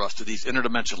tether us to these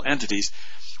interdimensional entities,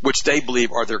 which they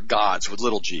believe are their gods with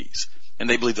little g's. And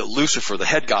they believe that Lucifer, the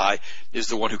head guy, is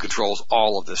the one who controls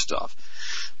all of this stuff.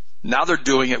 Now they're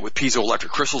doing it with piezoelectric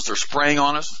crystals. They're spraying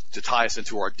on us to tie us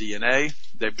into our DNA.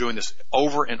 They're doing this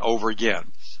over and over again.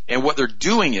 And what they're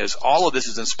doing is, all of this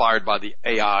is inspired by the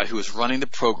AI who is running the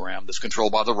program that's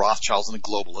controlled by the Rothschilds and the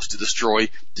globalists to destroy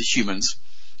the humans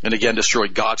and, again, destroy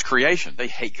God's creation. They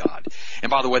hate God.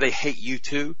 And, by the way, they hate you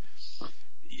too.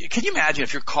 Can you imagine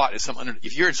if you're caught in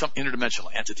if you're in some interdimensional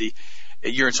entity,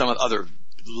 you're in some other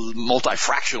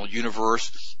multi-fractional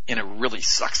universe, and it really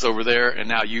sucks over there, and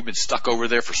now you've been stuck over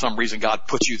there for some reason. God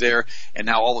put you there, and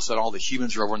now all of a sudden all the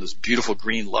humans are over on this beautiful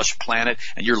green lush planet,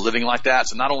 and you're living like that.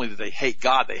 So not only do they hate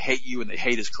God, they hate you and they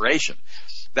hate his creation.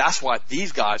 That's why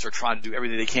these guys are trying to do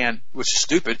everything they can, which is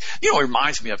stupid. You know what it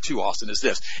reminds me of too, Austin,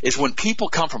 is when people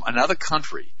come from another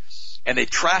country and they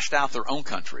trashed out their own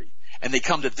country, and they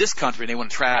come to this country and they want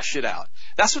to trash it out.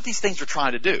 That's what these things are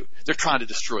trying to do. They're trying to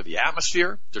destroy the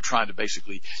atmosphere. They're trying to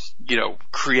basically,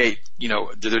 create,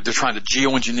 they're trying to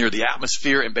geoengineer the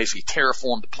atmosphere and basically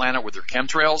terraform the planet with their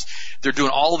chemtrails. They're doing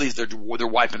all of these. They're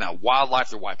wiping out wildlife.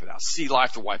 They're wiping out sea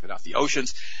life. They're wiping out the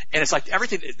oceans. And it's like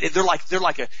everything. They're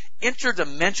like an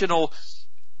interdimensional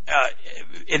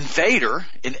invader,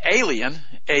 an alien,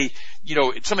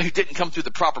 somebody who didn't come through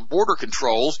the proper border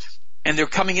controls. And they're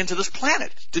coming into this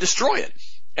planet to destroy it.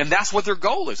 And that's what their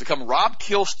goal is, to come rob,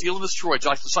 kill, steal, and destroy,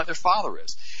 just like their father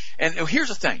is. And here's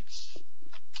the thing.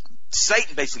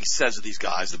 Satan basically says to these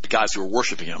guys, the guys who are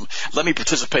worshiping him, let me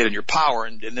participate in your power,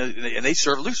 and they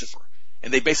serve Lucifer.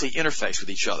 And they basically interface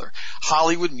with each other.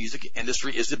 Hollywood music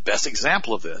industry is the best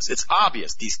example of this. It's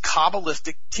obvious. These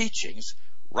Kabbalistic teachings,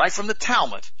 right from the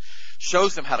Talmud,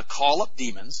 shows them how to call up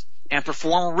demons and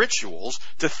perform rituals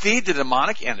to feed the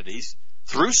demonic entities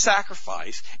through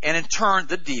sacrifice, and in turn,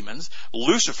 the demons,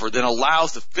 Lucifer, then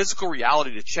allows the physical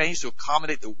reality to change to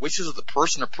accommodate the wishes of the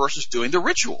person or persons doing the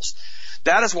rituals.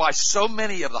 That is why so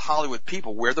many of the Hollywood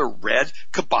people wear the red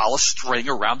Kabbalah string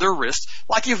around their wrists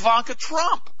like Ivanka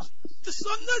Trump. This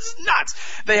is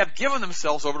nuts. They have given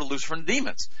themselves over to Lucifer and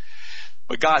demons.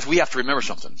 But guys, we have to remember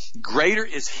something. Greater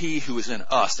is he who is in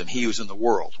us than he who is in the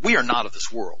world. We are not of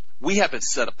this world. We have been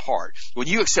set apart. When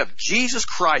you accept Jesus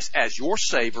Christ as your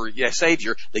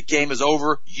Savior, the game is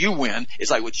over. You win.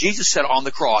 It's like what Jesus said on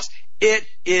the cross. It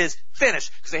is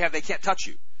finished, because they can't touch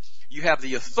you. You have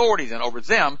the authority then over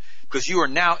them, because you are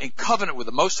now in covenant with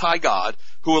the Most High God,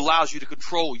 who allows you to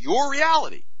control your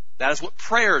reality. That is what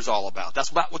prayer is all about. That's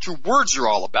about what your words are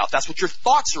all about. That's what your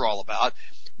thoughts are all about.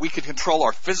 We can control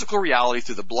our physical reality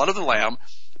through the blood of the Lamb,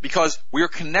 because we are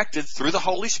connected through the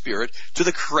Holy Spirit to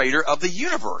the Creator of the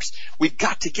universe. We've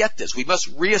got to get this. We must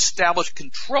reestablish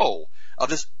control of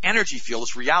this energy field,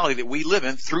 this reality that we live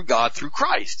in through God, through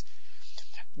Christ.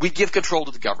 We give control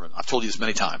to the government. I've told you this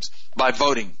many times. By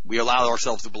voting, we allow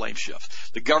ourselves to blame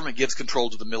shift. The government gives control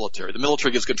to the military. The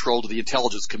military gives control to the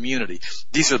intelligence community.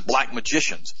 These are black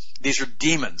magicians. These are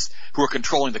demons who are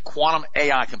controlling the quantum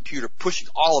AI computer, pushing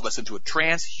all of us into a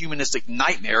transhumanistic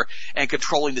nightmare and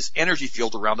controlling this energy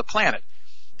field around the planet.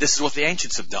 This is what the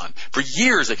ancients have done. For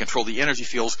years, they controlled the energy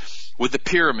fields with the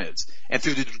pyramids and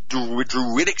through the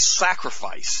druidic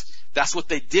sacrifice. That's what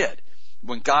they did.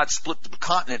 When God split the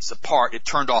continents apart, it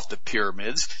turned off the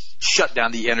pyramids, shut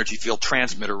down the energy field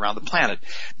transmitter around the planet.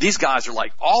 These guys are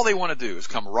like, all they want to do is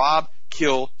come rob,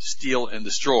 kill, steal, and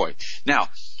destroy. Now,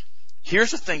 here's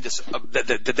the thing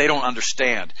that they don't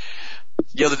understand.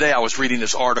 The other day I was reading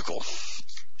this article,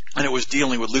 and it was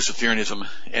dealing with Luciferianism,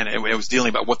 and it was dealing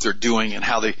about what they're doing and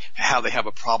how they have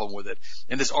a problem with it.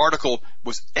 And this article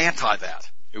was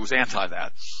anti-that. It was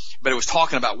anti-that. But it was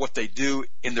talking about what they do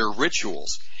in their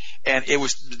rituals. And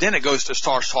then it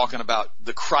starts talking about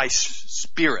the Christ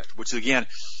spirit, which again,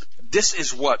 this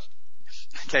is what,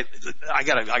 okay, I'm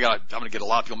going to get a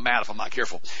lot of people mad if I'm not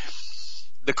careful.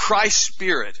 The Christ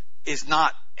spirit is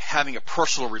not having a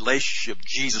personal relationship,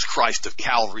 Jesus Christ of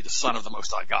Calvary, the Son of the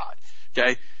Most High God.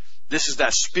 Okay? This is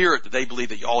that spirit that they believe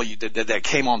that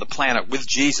came on the planet with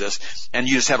Jesus, and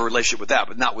you just have a relationship with that,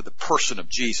 but not with the person of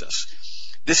Jesus.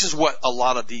 This is what a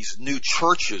lot of these new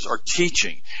churches are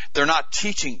teaching. They're not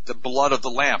teaching the blood of the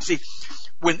Lamb. See,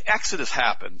 when Exodus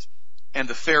happened and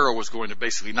the Pharaoh was going to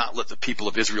basically not let the people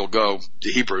of Israel go,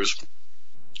 the Hebrews,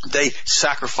 they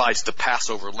sacrificed the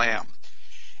Passover lamb.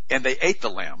 And they ate the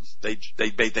lamb. They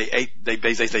drained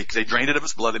it of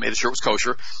its blood. They made sure it was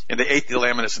kosher. And they ate the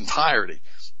lamb in its entirety.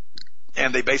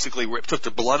 And they basically took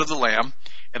the blood of the lamb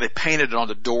and they painted it on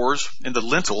the doors and the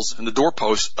lintels and the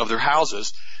doorposts of their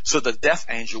houses so the death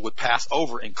angel would pass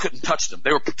over and couldn't touch them.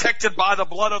 They were protected by the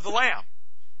blood of the Lamb.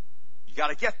 You got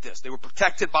to get this. They were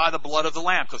protected by the blood of the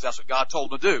Lamb because that's what God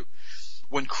told them to do.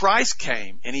 When Christ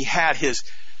came and he had his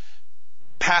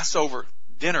Passover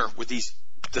dinner with these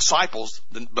disciples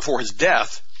before his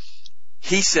death,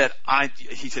 he says,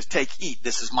 take, eat.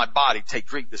 This is my body. Take,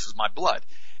 drink. This is my blood.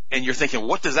 And you're thinking,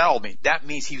 what does that all mean? That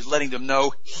means he was letting them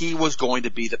know he was going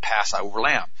to be the Passover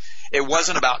lamb. It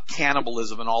wasn't about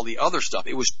cannibalism and all the other stuff.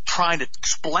 It was trying to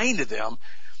explain to them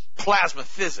plasma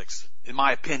physics, in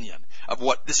my opinion, of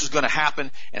what this is going to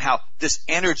happen and how this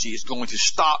energy is going to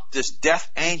stop this death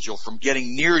angel from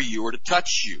getting near you or to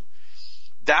touch you.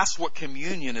 That's what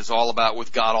communion is all about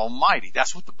with God Almighty.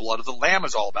 That's what the blood of the Lamb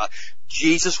is all about.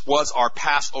 Jesus was our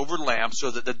Passover lamb so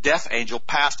that the death angel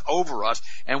passed over us,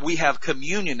 and we have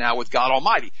communion now with God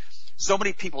Almighty. So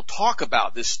many people talk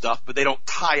about this stuff, but they don't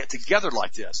tie it together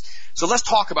like this. So let's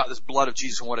talk about this blood of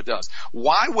Jesus and what it does.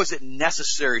 Why was it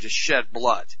necessary to shed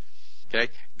blood?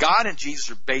 Okay, God and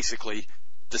Jesus are basically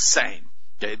the same.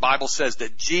 Okay, the Bible says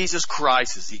that Jesus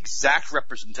Christ is the exact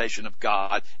representation of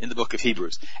God in the book of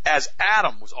Hebrews, as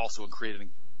Adam was also created in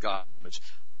God's image.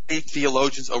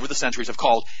 Theologians over the centuries have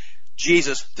called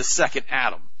Jesus the second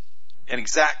Adam, an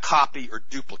exact copy or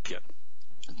duplicate.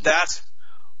 That's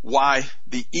why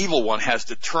the evil one has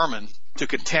determined to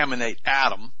contaminate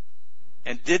Adam,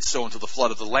 and did so until the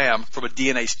flood of the Lamb from a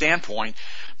DNA standpoint,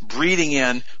 breeding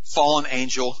in fallen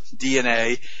angel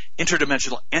DNA,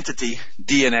 interdimensional entity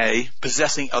DNA,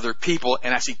 possessing other people,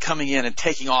 and actually coming in and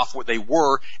taking off what they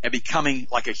were and becoming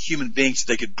like a human being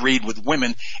so they could breed with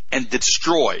women and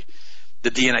destroy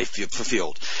the DNA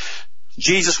field.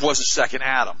 Jesus was the second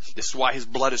Adam. This is why his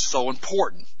blood is so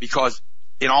important, because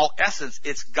in all essence,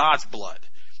 it's God's blood.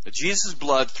 But Jesus'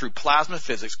 blood, through plasma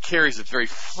physics, carries the very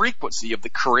frequency of the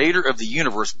creator of the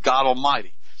universe, God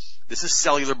Almighty. This is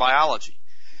cellular biology.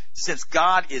 Since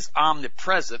God is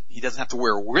omnipresent, he doesn't have to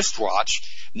wear a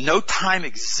wristwatch. No time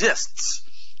exists.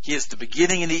 He is the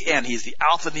beginning and the end. He is the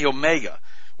Alpha and the Omega.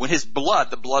 When his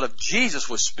blood, the blood of Jesus,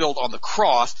 was spilled on the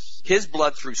cross, his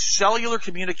blood through cellular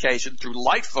communication, through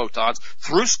light photons,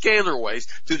 through scalar waves,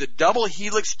 through the double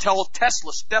helix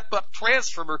Tesla step-up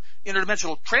transformer,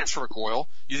 interdimensional transfer coil,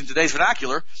 using today's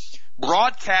vernacular,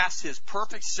 broadcasts his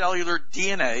perfect cellular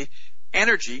DNA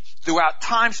energy throughout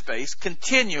time-space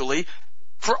continually,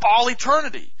 for all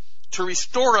eternity, to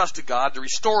restore us to God, to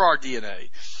restore our DNA.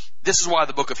 This is why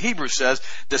the book of Hebrews says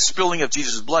the spilling of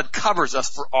Jesus' blood covers us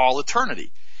for all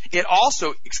eternity. It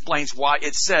also explains why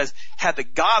it says, had the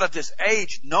God of this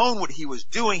age known what he was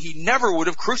doing, he never would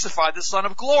have crucified the Son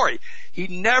of Glory. He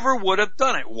never would have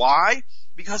done it. Why?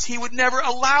 Because he would never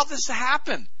allow this to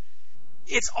happen.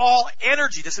 It's all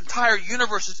energy. This entire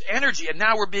universe is energy, and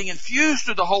now we're being infused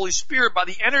through the Holy Spirit by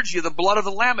the energy of the blood of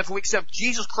the Lamb if we accept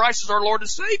Jesus Christ as our Lord and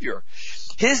Savior.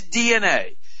 His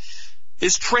DNA,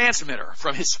 his transmitter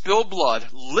from his spilled blood,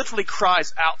 literally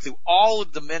cries out through all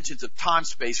of the dimensions of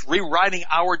time-space, rewriting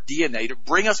our DNA to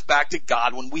bring us back to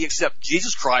God when we accept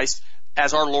Jesus Christ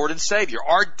as our Lord and Savior.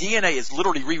 Our DNA is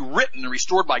literally rewritten and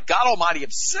restored by God Almighty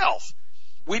himself.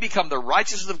 We become the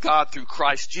righteousness of God through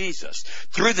Christ Jesus.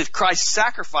 Through the Christ's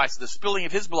sacrifice, the spilling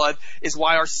of his blood, is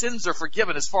why our sins are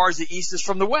forgiven as far as the east is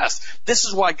from the west. This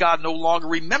is why God no longer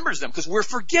remembers them, because we're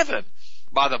forgiven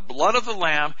by the blood of the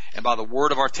Lamb and by the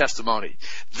word of our testimony.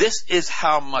 This is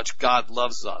how much God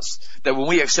loves us, that when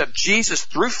we accept Jesus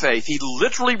through faith, he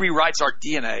literally rewrites our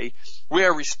DNA. We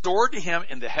are restored to him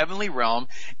in the heavenly realm,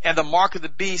 and the mark of the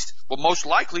beast will most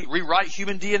likely rewrite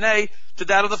human DNA to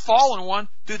that of the fallen one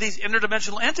through these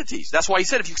interdimensional entities. That's why he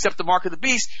said if you accept the mark of the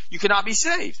beast, you cannot be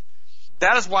saved.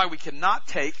 That is why we cannot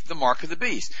take the mark of the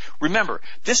beast. Remember,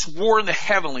 this war in the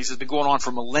heavenlies has been going on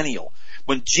for millennia.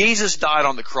 When Jesus died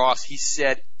on the cross, he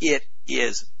said, it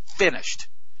is finished.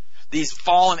 These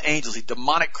fallen angels, these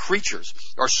demonic creatures,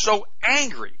 are so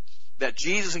angry that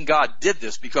Jesus and God did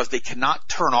this because they cannot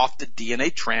turn off the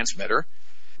DNA transmitter.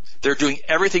 They're doing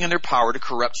everything in their power to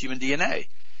corrupt human DNA.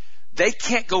 They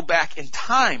can't go back in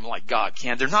time like God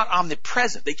can. They're not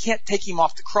omnipresent. They can't take him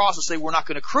off the cross and say, we're not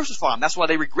going to crucify him. That's why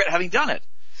they regret having done it.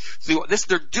 So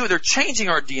they're changing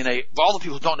our DNA, all the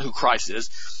people who don't know who Christ is,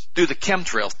 through the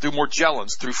chemtrails, through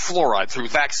Morgellons, through fluoride, through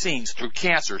vaccines, through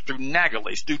cancer, through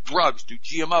nagalase, through drugs, through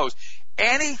GMOs.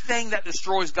 Anything that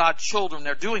destroys God's children,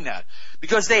 they're doing that.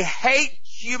 Because they hate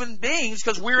human beings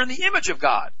because we're in the image of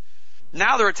God.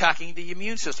 Now they're attacking the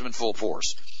immune system in full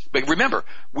force. But remember,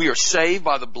 we are saved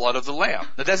by the blood of the Lamb.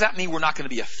 Now, does that mean we're not going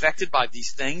to be affected by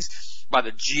these things, by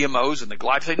the GMOs and the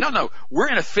glyphosate? No. We're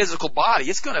in a physical body.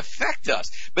 It's going to affect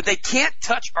us. But they can't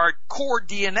touch our core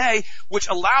DNA, which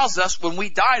allows us, when we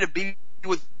die, to be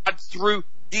with God through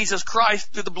Jesus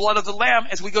Christ, through the blood of the Lamb,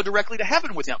 as we go directly to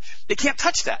heaven with him. They can't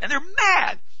touch that. And they're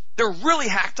mad. They're really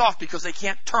hacked off because they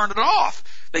can't turn it off.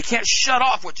 They can't shut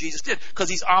off what Jesus did because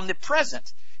he's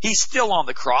omnipresent. He's still on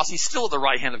the cross. He's still at the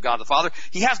right hand of God the Father.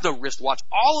 He has no wristwatch.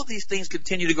 All of these things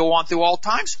continue to go on through all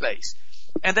time space.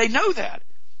 And they know that.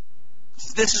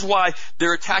 This is why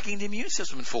they're attacking the immune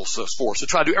system in full force to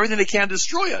try to do everything they can to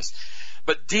destroy us.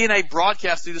 But DNA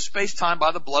broadcasts through the space-time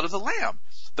by the blood of the Lamb.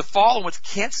 The fallen ones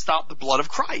can't stop the blood of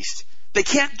Christ. They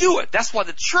can't do it. That's why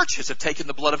the churches have taken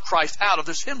the blood of Christ out of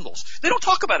their hymnals. They don't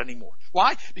talk about it anymore.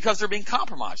 Why? Because they're being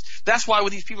compromised. That's why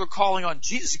when these people are calling on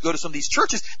Jesus, you go to some of these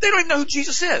churches, they don't even know who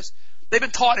Jesus is. They've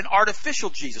been taught an artificial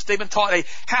Jesus. They've been taught a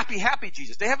happy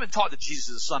Jesus. They haven't been taught that Jesus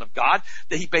is the Son of God,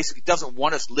 that he basically doesn't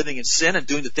want us living in sin and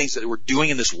doing the things that we're doing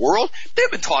in this world. They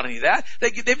haven't been taught any of that.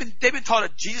 They've been taught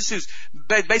a Jesus who's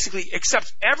basically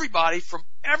accepts everybody from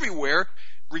everywhere,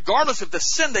 regardless of the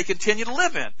sin they continue to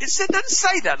live in. It doesn't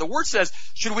say that. The word says,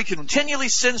 should we continually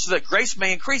sin so that grace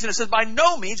may increase? And it says, by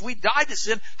no means, we died to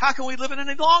sin. How can we live in it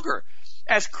any longer?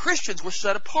 As Christians, we're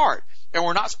set apart. And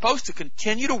we're not supposed to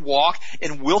continue to walk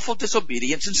in willful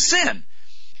disobedience and sin.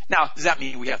 Now, does that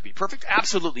mean we have to be perfect?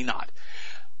 Absolutely not.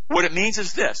 What it means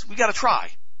is this. We got to try.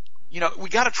 We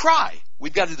got to try.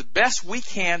 We've got to do the best we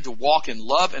can to walk in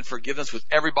love and forgiveness with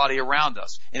everybody around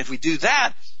us. And if we do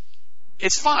that,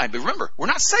 it's fine. But remember, we're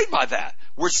not saved by that.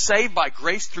 We're saved by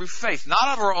grace through faith,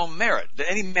 not of our own merit, that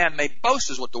any man may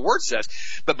boast is what the word says,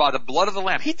 but by the blood of the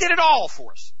Lamb. He did it all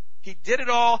for us. He did it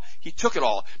all. He took it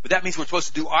all. But that means we're supposed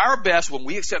to do our best when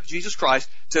we accept Jesus Christ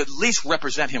to at least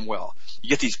represent him well. You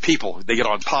get these people, they get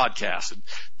on podcasts and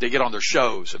they get on their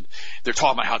shows and they're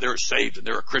talking about how they're saved and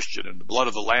they're a Christian and the blood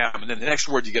of the Lamb. And then the next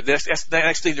word you get, the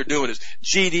next thing they're doing is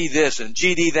GD this and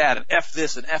GD that and F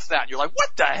this and F that. And you're like, what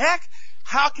the heck?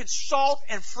 How can salt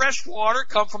and fresh water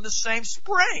come from the same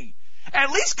spring?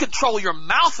 At least control your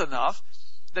mouth enough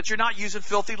that you're not using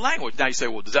filthy language. Now you say,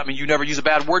 well, does that mean you never use a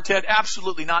bad word, Ted?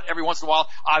 Absolutely not. Every once in a while,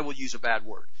 I will use a bad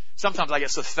word. Sometimes I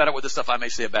get so fed up with this stuff, I may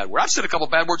say a bad word. I've said a couple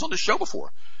of bad words on this show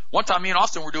before. One time, me and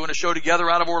Austin were doing a show together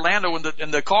out of Orlando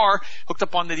in the car, hooked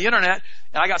up on the internet,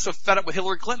 and I got so fed up with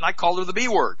Hillary Clinton, I called her the B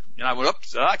word. And I went,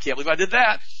 oops, I can't believe I did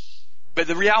that. But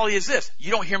the reality is this.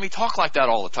 You don't hear me talk like that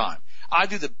all the time. I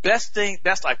do the best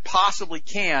I possibly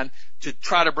can to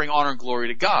try to bring honor and glory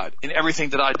to God in everything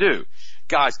that I do.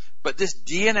 Guys, but this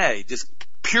DNA, this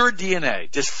pure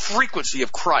DNA, this frequency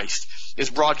of Christ, is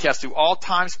broadcast through all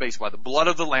time space by the blood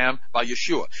of the Lamb, by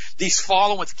Yeshua. These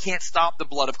fallen ones can't stop the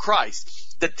blood of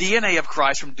Christ, the DNA of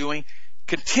Christ, from doing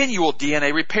continual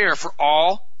DNA repair for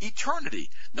all eternity.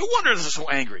 No wonder they're so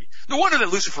angry. No wonder that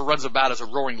Lucifer runs about as a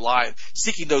roaring lion,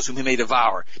 seeking those whom he may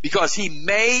devour, because he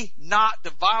may not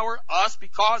devour us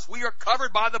because we are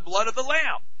covered by the blood of the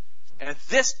Lamb. And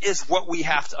this is what we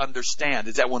have to understand,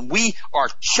 is that when we are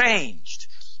changed,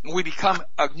 when we become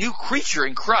a new creature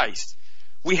in Christ,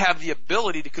 we have the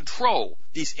ability to control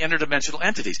these interdimensional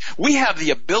entities. We have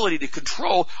the ability to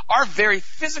control our very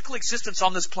physical existence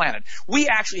on this planet. We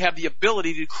actually have the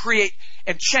ability to create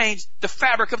and change the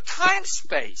fabric of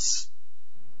time-space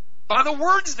by the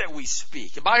words that we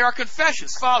speak and by our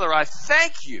confessions. Father, I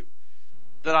thank you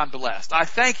that I'm blessed. I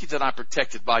thank you that I'm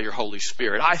protected by your Holy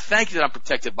Spirit. I thank you that I'm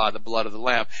protected by the blood of the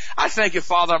Lamb. I thank you,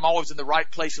 Father, I'm always in the right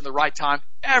place in the right time,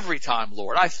 every time,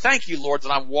 Lord. I thank you, Lord,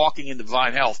 that I'm walking in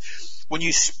divine health. When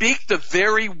you speak the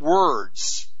very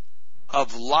words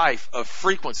of life, of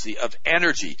frequency, of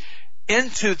energy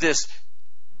into this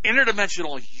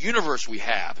interdimensional universe we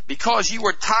have, because you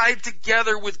are tied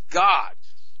together with God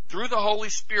through the Holy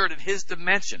Spirit in His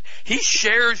dimension, He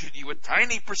shares with you a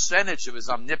tiny percentage of His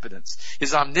omnipotence,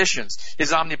 His omniscience,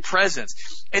 His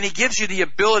omnipresence, and He gives you the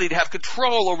ability to have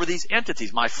control over these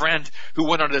entities. My friend who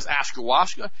went on this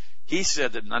ayahuasca, he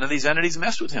said that none of these entities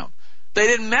messed with him. They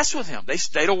didn't mess with him. They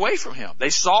stayed away from him.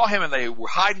 They saw him and they were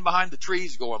hiding behind the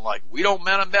trees going like, we don't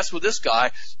want to mess with this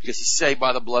guy because he's saved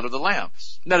by the blood of the Lamb.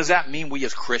 Now, does that mean we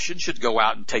as Christians should go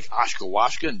out and take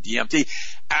ayahuasca and DMT?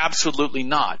 Absolutely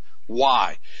not.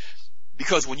 Why?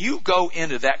 Because when you go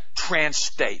into that trance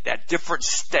state, that different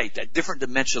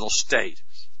dimensional state,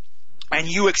 and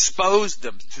you expose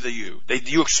them to you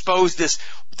expose these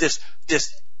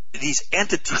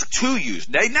entities to you.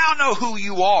 They now know who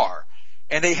you are.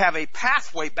 And they have a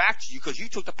pathway back to you because you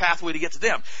took the pathway to get to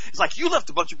them. It's like you left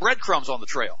a bunch of breadcrumbs on the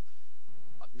trail.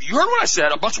 You heard what I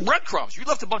said, a bunch of breadcrumbs. You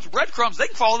left a bunch of breadcrumbs, they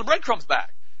can follow the breadcrumbs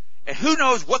back. And who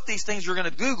knows what these things are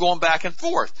going to do going back and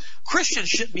forth. Christians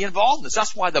shouldn't be involved in this.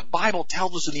 That's why the Bible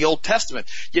tells us in the Old Testament,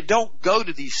 you don't go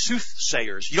to these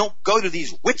soothsayers. You don't go to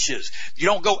these witches. You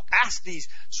don't go ask these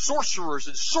sorcerers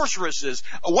and sorceresses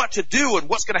what to do and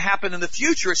what's going to happen in the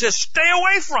future. It says stay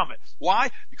away from it.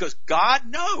 Why? Because God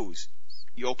knows.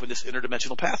 You open this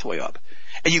interdimensional pathway up.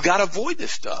 And you got to avoid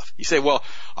this stuff. You say, well,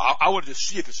 I wanted to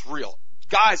see if it's real.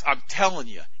 Guys, I'm telling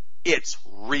you, it's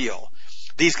real.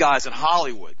 These guys in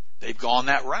Hollywood, they've gone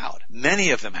that route.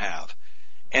 Many of them have.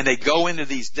 And they go into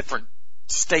these different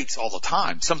states all the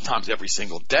time, sometimes every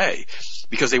single day,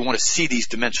 because they want to see these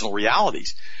dimensional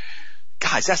realities.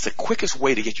 Guys, that's the quickest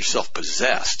way to get yourself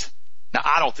possessed. Now,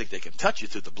 I don't think they can touch you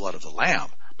through the blood of the Lamb,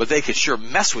 but they can sure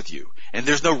mess with you. And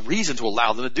there's no reason to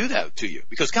allow them to do that to you.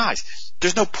 Because, guys,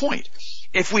 there's no point.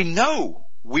 If we know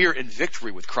we're in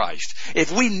victory with Christ,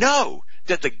 if we know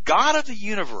that the God of the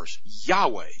universe,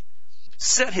 Yahweh,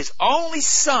 sent His only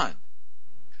Son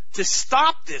to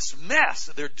stop this mess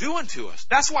that they're doing to us.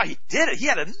 That's why He did it. He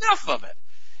had enough of it.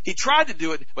 He tried to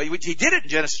do it, but He did it in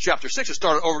Genesis chapter 6. It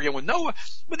started over again with Noah,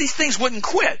 but these things wouldn't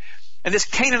quit. And this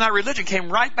Canaanite religion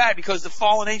came right back because the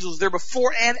fallen angels there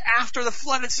before and after the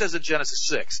flood, it says in Genesis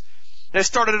 6. They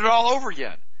started it all over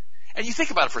again. And you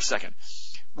think about it for a second.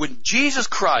 When Jesus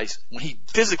Christ, when He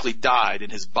physically died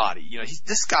in His body,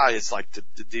 this guy is like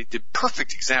the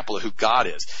perfect example of who God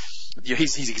is.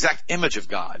 He's the exact image of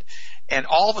God. And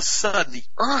all of a sudden, the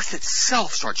earth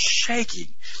itself starts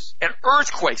shaking, and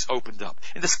earthquakes opened up,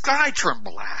 and the sky turned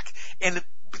black, and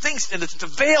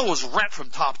the veil was rent from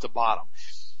top to bottom.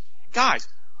 Guys,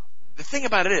 the thing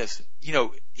about it is,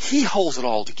 He holds it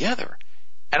all together.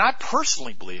 And I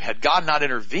personally believe, had God not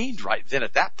intervened right then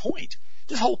at that point,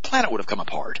 this whole planet would have come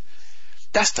apart.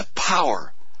 That's the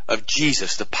power of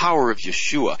Jesus, the power of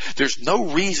Yeshua. There's no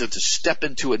reason to step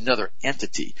into another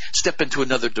entity, step into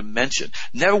another dimension.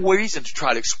 No reason to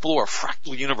try to explore a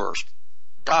fractal universe.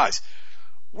 Guys,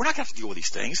 we're not going to have to deal with these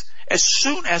things. As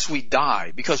soon as we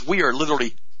die, because we are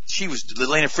literally,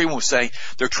 Elena Freeman was saying,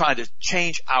 they're trying to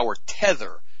change our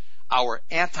tether, our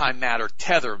antimatter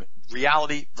tether,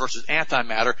 reality versus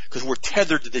antimatter, because we're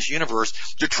tethered to this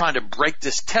universe. They're trying to break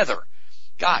this tether.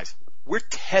 Guys, we're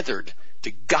tethered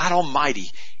to God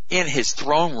Almighty in His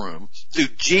throne room through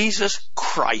Jesus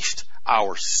Christ,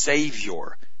 our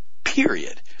Savior.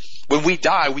 Period. When we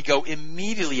die, we go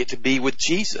immediately to be with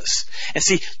Jesus. And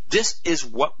see, this is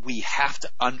what we have to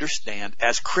understand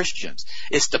as Christians.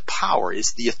 It's the power,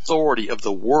 it's the authority of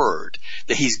the Word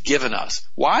that He's given us.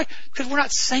 Why? Because we're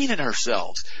not saying it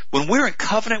ourselves. When we're in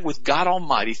covenant with God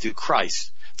Almighty through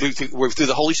Christ, through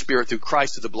the Holy Spirit, through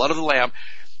Christ, through the blood of the Lamb,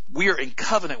 we are in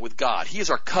covenant with God. He is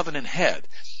our covenant head.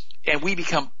 And we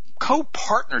become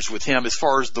co-partners with him as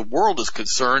far as the world is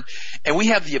concerned, and we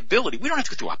have the ability. We don't have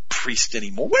to go to a priest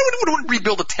anymore. What do we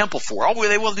rebuild a temple for? All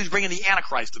they want to do is bring in the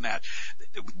Antichrist in that.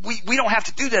 We don't have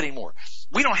to do that anymore.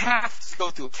 We don't have to go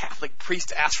through a Catholic priest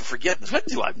to ask for forgiveness. What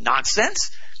do you do?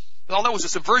 Nonsense. All that was a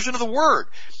subversion of the word.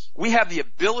 We have the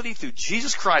ability through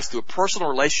Jesus Christ, through a personal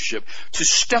relationship, to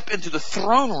step into the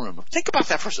throne room. Think about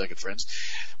that for a second, friends.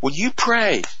 When you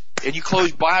pray, and you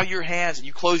bow your hands and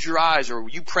you close your eyes, or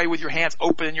you pray with your hands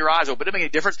open and your eyes open, it doesn't make any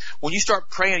difference. When you start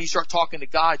praying and you start talking to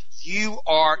God, you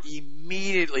are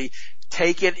immediately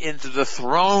taken into the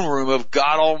throne room of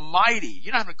God Almighty.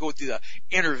 You're not going to go through the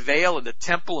inner veil and the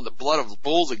temple and the blood of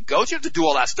bulls and goats. You have to do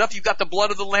all that stuff. You've got the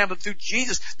blood of the Lamb through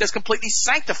Jesus that's completely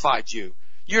sanctified you.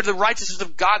 You're the righteousness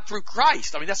of God through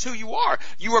Christ. I mean, that's who you are.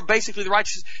 You are basically the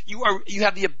righteousness. You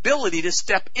have the ability to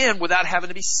step in without having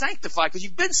to be sanctified, because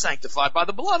you've been sanctified by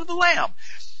the blood of the Lamb.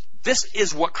 This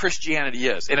is what Christianity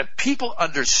is. And if people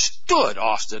understood,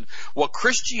 Austin, what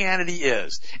Christianity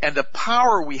is and the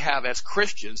power we have as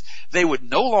Christians, they would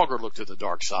no longer look to the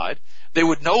dark side. They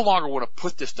would no longer want to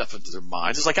put this stuff into their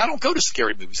minds. It's like, I don't go to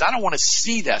scary movies. I don't want to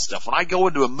see that stuff. When I go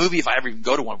into a movie, if I ever even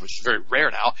go to one, which is very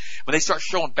rare now, when they start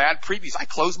showing bad previews, I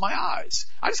close my eyes.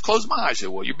 I just close my eyes and say,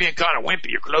 well, you're being kind of wimpy.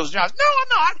 You're closing your eyes. No,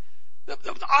 I'm not.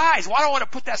 The eyes. Why do I want to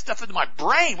put that stuff into my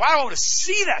brain? Why do I want to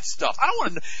see that stuff? I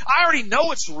already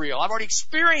know it's real. I've already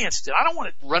experienced it. I don't want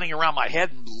it running around my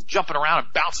head and jumping around and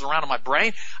bouncing around in my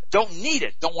brain. Don't need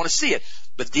it. Don't want to see it.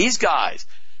 But these guys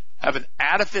have an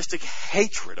atavistic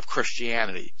hatred of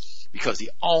Christianity, because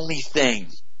the only thing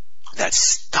that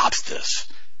stops this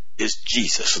is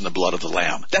Jesus and the blood of the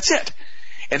Lamb. That's it.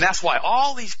 And that's why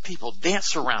all these people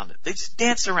dance around it. They just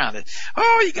dance around it.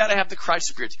 Oh, you got to have the Christ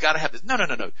spirit. You got to have this. No.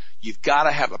 You've got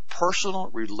to have a personal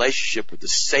relationship with the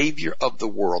Savior of the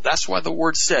world. That's why the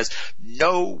Word says,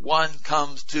 no one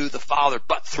comes to the Father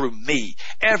but through me.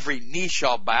 Every knee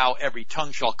shall bow, every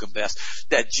tongue shall confess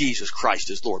that Jesus Christ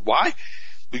is Lord. Why?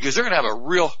 Because they're going to have a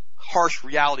real harsh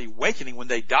reality awakening when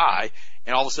they die,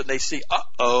 and all of a sudden they see,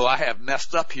 uh-oh, I have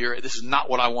messed up here. This is not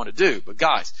what I want to do. But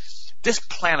guys, this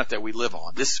planet that we live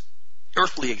on, this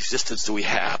earthly existence that we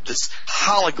have, this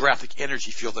holographic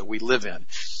energy field that we live in,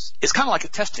 it's kind of like a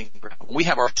testing ground. We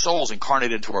have our souls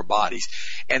incarnated into our bodies,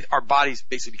 and our bodies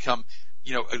basically become,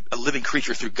 a living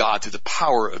creature through God, through the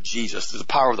power of Jesus, through the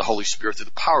power of the Holy Spirit, through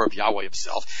the power of Yahweh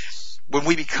himself. When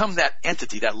we become that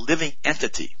entity, that living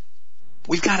entity,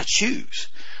 we've got to choose.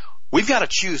 We've got to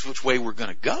choose which way we're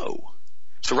going to go.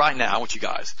 So right now, I want you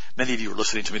guys, many of you are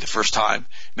listening to me the first time,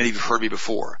 many of you have heard me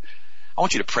before, I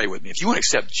want you to pray with me. If you want to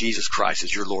accept Jesus Christ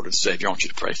as your Lord and Savior, I want you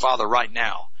to pray. Father, right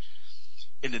now,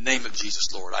 in the name of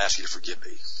Jesus, Lord, I ask you to forgive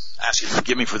me. I ask you to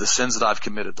forgive me for the sins that I've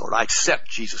committed, Lord. I accept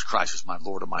Jesus Christ as my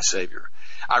Lord and my Savior.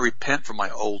 I repent from my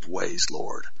old ways,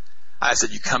 Lord. I ask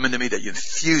that you come into me, that you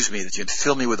infuse me, that you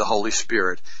fill me with the Holy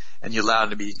Spirit, and you allow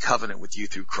me to be in covenant with you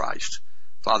through Christ.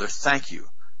 Father, thank you.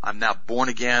 I'm now born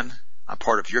again. I'm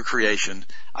part of your creation.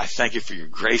 I thank you for your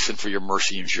grace and for your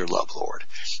mercy and for your love, Lord.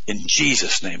 In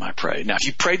Jesus' name I pray. Now, if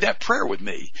you prayed that prayer with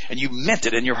me and you meant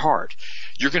it in your heart,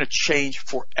 you're going to change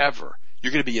forever.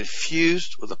 You're going to be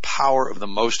infused with the power of the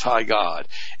Most High God.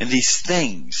 And these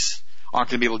things aren't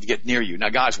going to be able to get near you. Now,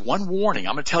 guys, one warning.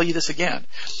 I'm going to tell you this again.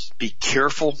 Be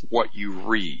careful what you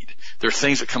read. There are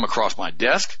things that come across my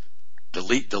desk.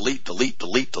 Delete.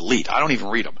 I don't even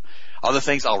read them. Other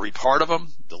things, I'll read part of them,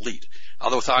 delete.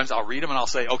 Other times I'll read them and I'll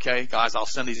say, okay, guys, I'll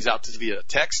send these out via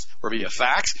text or via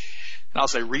fax. And I'll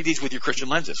say, read these with your Christian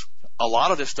lenses. A lot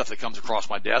of this stuff that comes across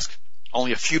my desk,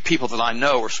 only a few people that I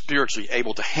know are spiritually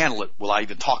able to handle it will I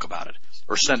even talk about it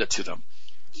or send it to them.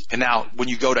 And now when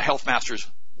you go to Health Masters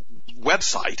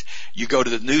website, you go to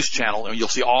the news channel and you'll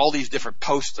see all these different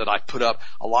posts that I put up,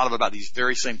 a lot of about these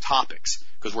very same topics,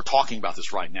 because we're talking about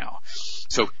this right now.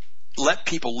 So let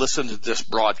people listen to this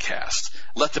broadcast.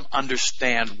 Let them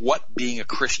understand what being a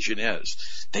Christian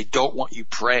is. They don't want you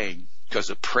praying because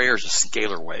a prayer is a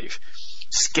scalar wave.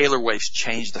 Scalar waves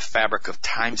change the fabric of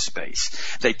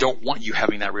time-space. They don't want you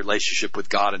having that relationship with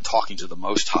God and talking to the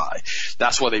Most High.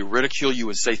 That's why they ridicule you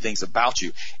and say things about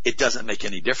you. It doesn't make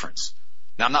any difference.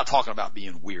 Now, I'm not talking about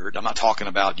being weird. I'm not talking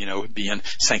about, being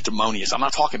sanctimonious. I'm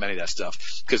not talking about any of that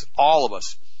stuff, because all of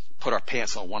us put our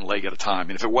pants on one leg at a time.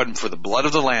 And if it wasn't for the blood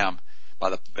of the Lamb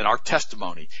and our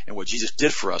testimony and what Jesus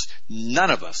did for us, none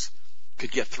of us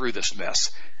could get through this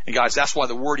mess. And guys, that's why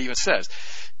the word even says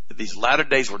that these latter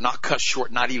days were not cut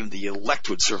short, not even the elect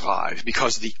would survive,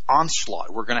 because of the onslaught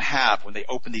we're going to have when they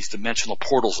open these dimensional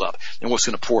portals up and what's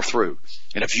going to pour through.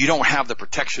 And if you don't have the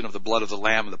protection of the blood of the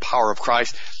Lamb and the power of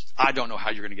Christ, I don't know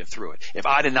how you're going to get through it. If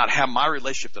I did not have my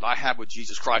relationship that I have with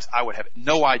Jesus Christ, I would have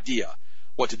no idea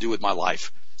what to do with my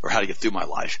life or how to get through my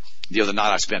life. The other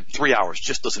night I spent 3 hours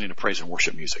just listening to praise and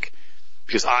worship music,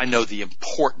 because I know the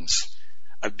importance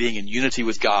of being in unity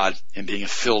with God and being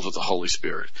filled with the Holy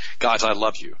Spirit. Guys, I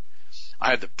love you. I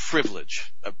had the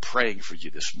privilege of praying for you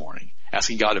this morning,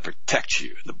 asking God to protect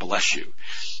you, to bless you.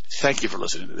 Thank you for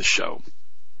listening to this show.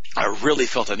 I really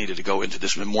felt I needed to go into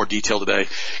this in more detail today,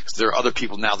 because there are other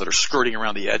people now that are skirting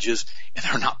around the edges and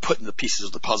they're not putting the pieces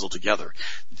of the puzzle together.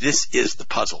 This is the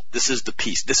puzzle. This is the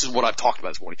piece. This is what I've talked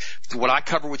about this morning. What I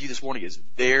cover with you this morning is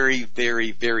very,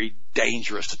 very, very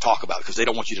dangerous to talk about, because they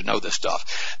don't want you to know this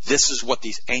stuff. This is what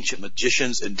these ancient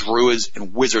magicians and druids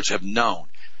and wizards have known.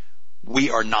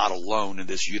 We are not alone in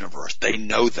this universe. They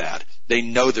know that. They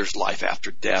know there's life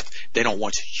after death. They don't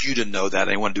want you to know that.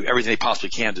 They want to do everything they possibly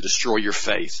can to destroy your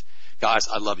faith. Guys,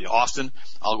 I love you. Austin,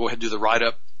 I'll go ahead and do the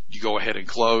write-up. You go ahead and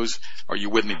close. Are you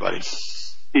with me, buddy?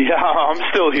 Yeah, I'm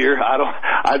still here.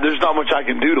 There's not much I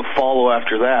can do to follow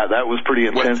after that. That was pretty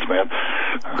intense, man.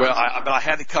 Well, but I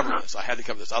had to cover this.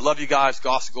 I love you guys.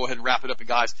 Austin, go ahead and wrap it up. And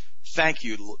guys, thank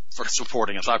you for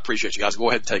supporting us. I appreciate you guys. Go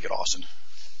ahead and take it, Austin.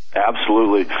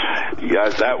 Absolutely. You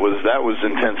guys, that was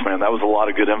intense, man. That was a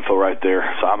lot of good info right there.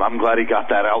 So I'm glad he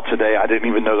got that out today. I didn't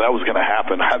even know that was going to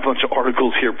happen. I have a bunch of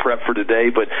articles here prepped for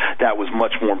today, but that was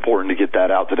much more important to get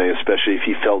that out today, especially if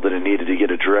he felt that it needed to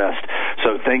get addressed.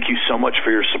 So thank you so much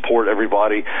for your support,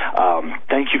 everybody.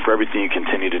 Thank you for everything you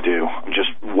continue to do.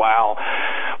 Wow.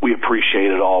 We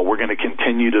appreciate it all. We're going to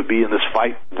continue to be in this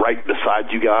fight right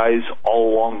beside you guys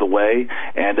all along the way.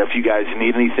 And if you guys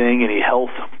need anything, any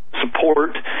health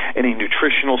support, any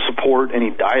nutritional support, any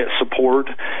diet support,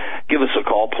 give us a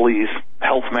call, please.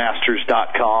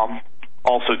 Healthmasters.com.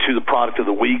 Also, to the product of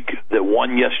the week that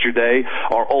won yesterday,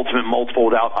 our Ultimate Multiple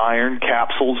Without Iron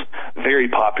capsules, very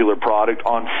popular product,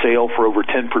 on sale for over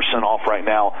 10% off right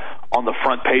now on the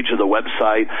front page of the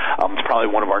website. It's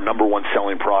probably one of our number one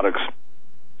selling products.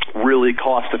 Really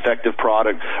cost-effective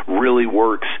product, really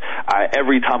works.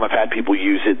 Every time I've had people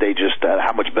use it, they just,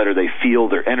 how much better they feel,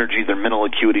 their energy, their mental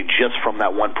acuity, just from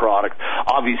that one product.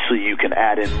 Obviously, you can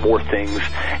add in more things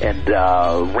and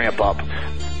ramp up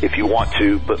if you want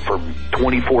to, but for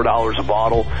 $24 a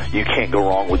bottle, you can't go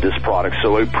wrong with this product.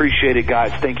 So I appreciate it,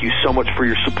 guys. Thank you so much for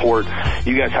your support.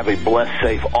 You guys have a blessed,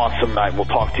 safe, awesome night. We'll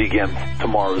talk to you again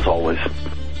tomorrow, as always.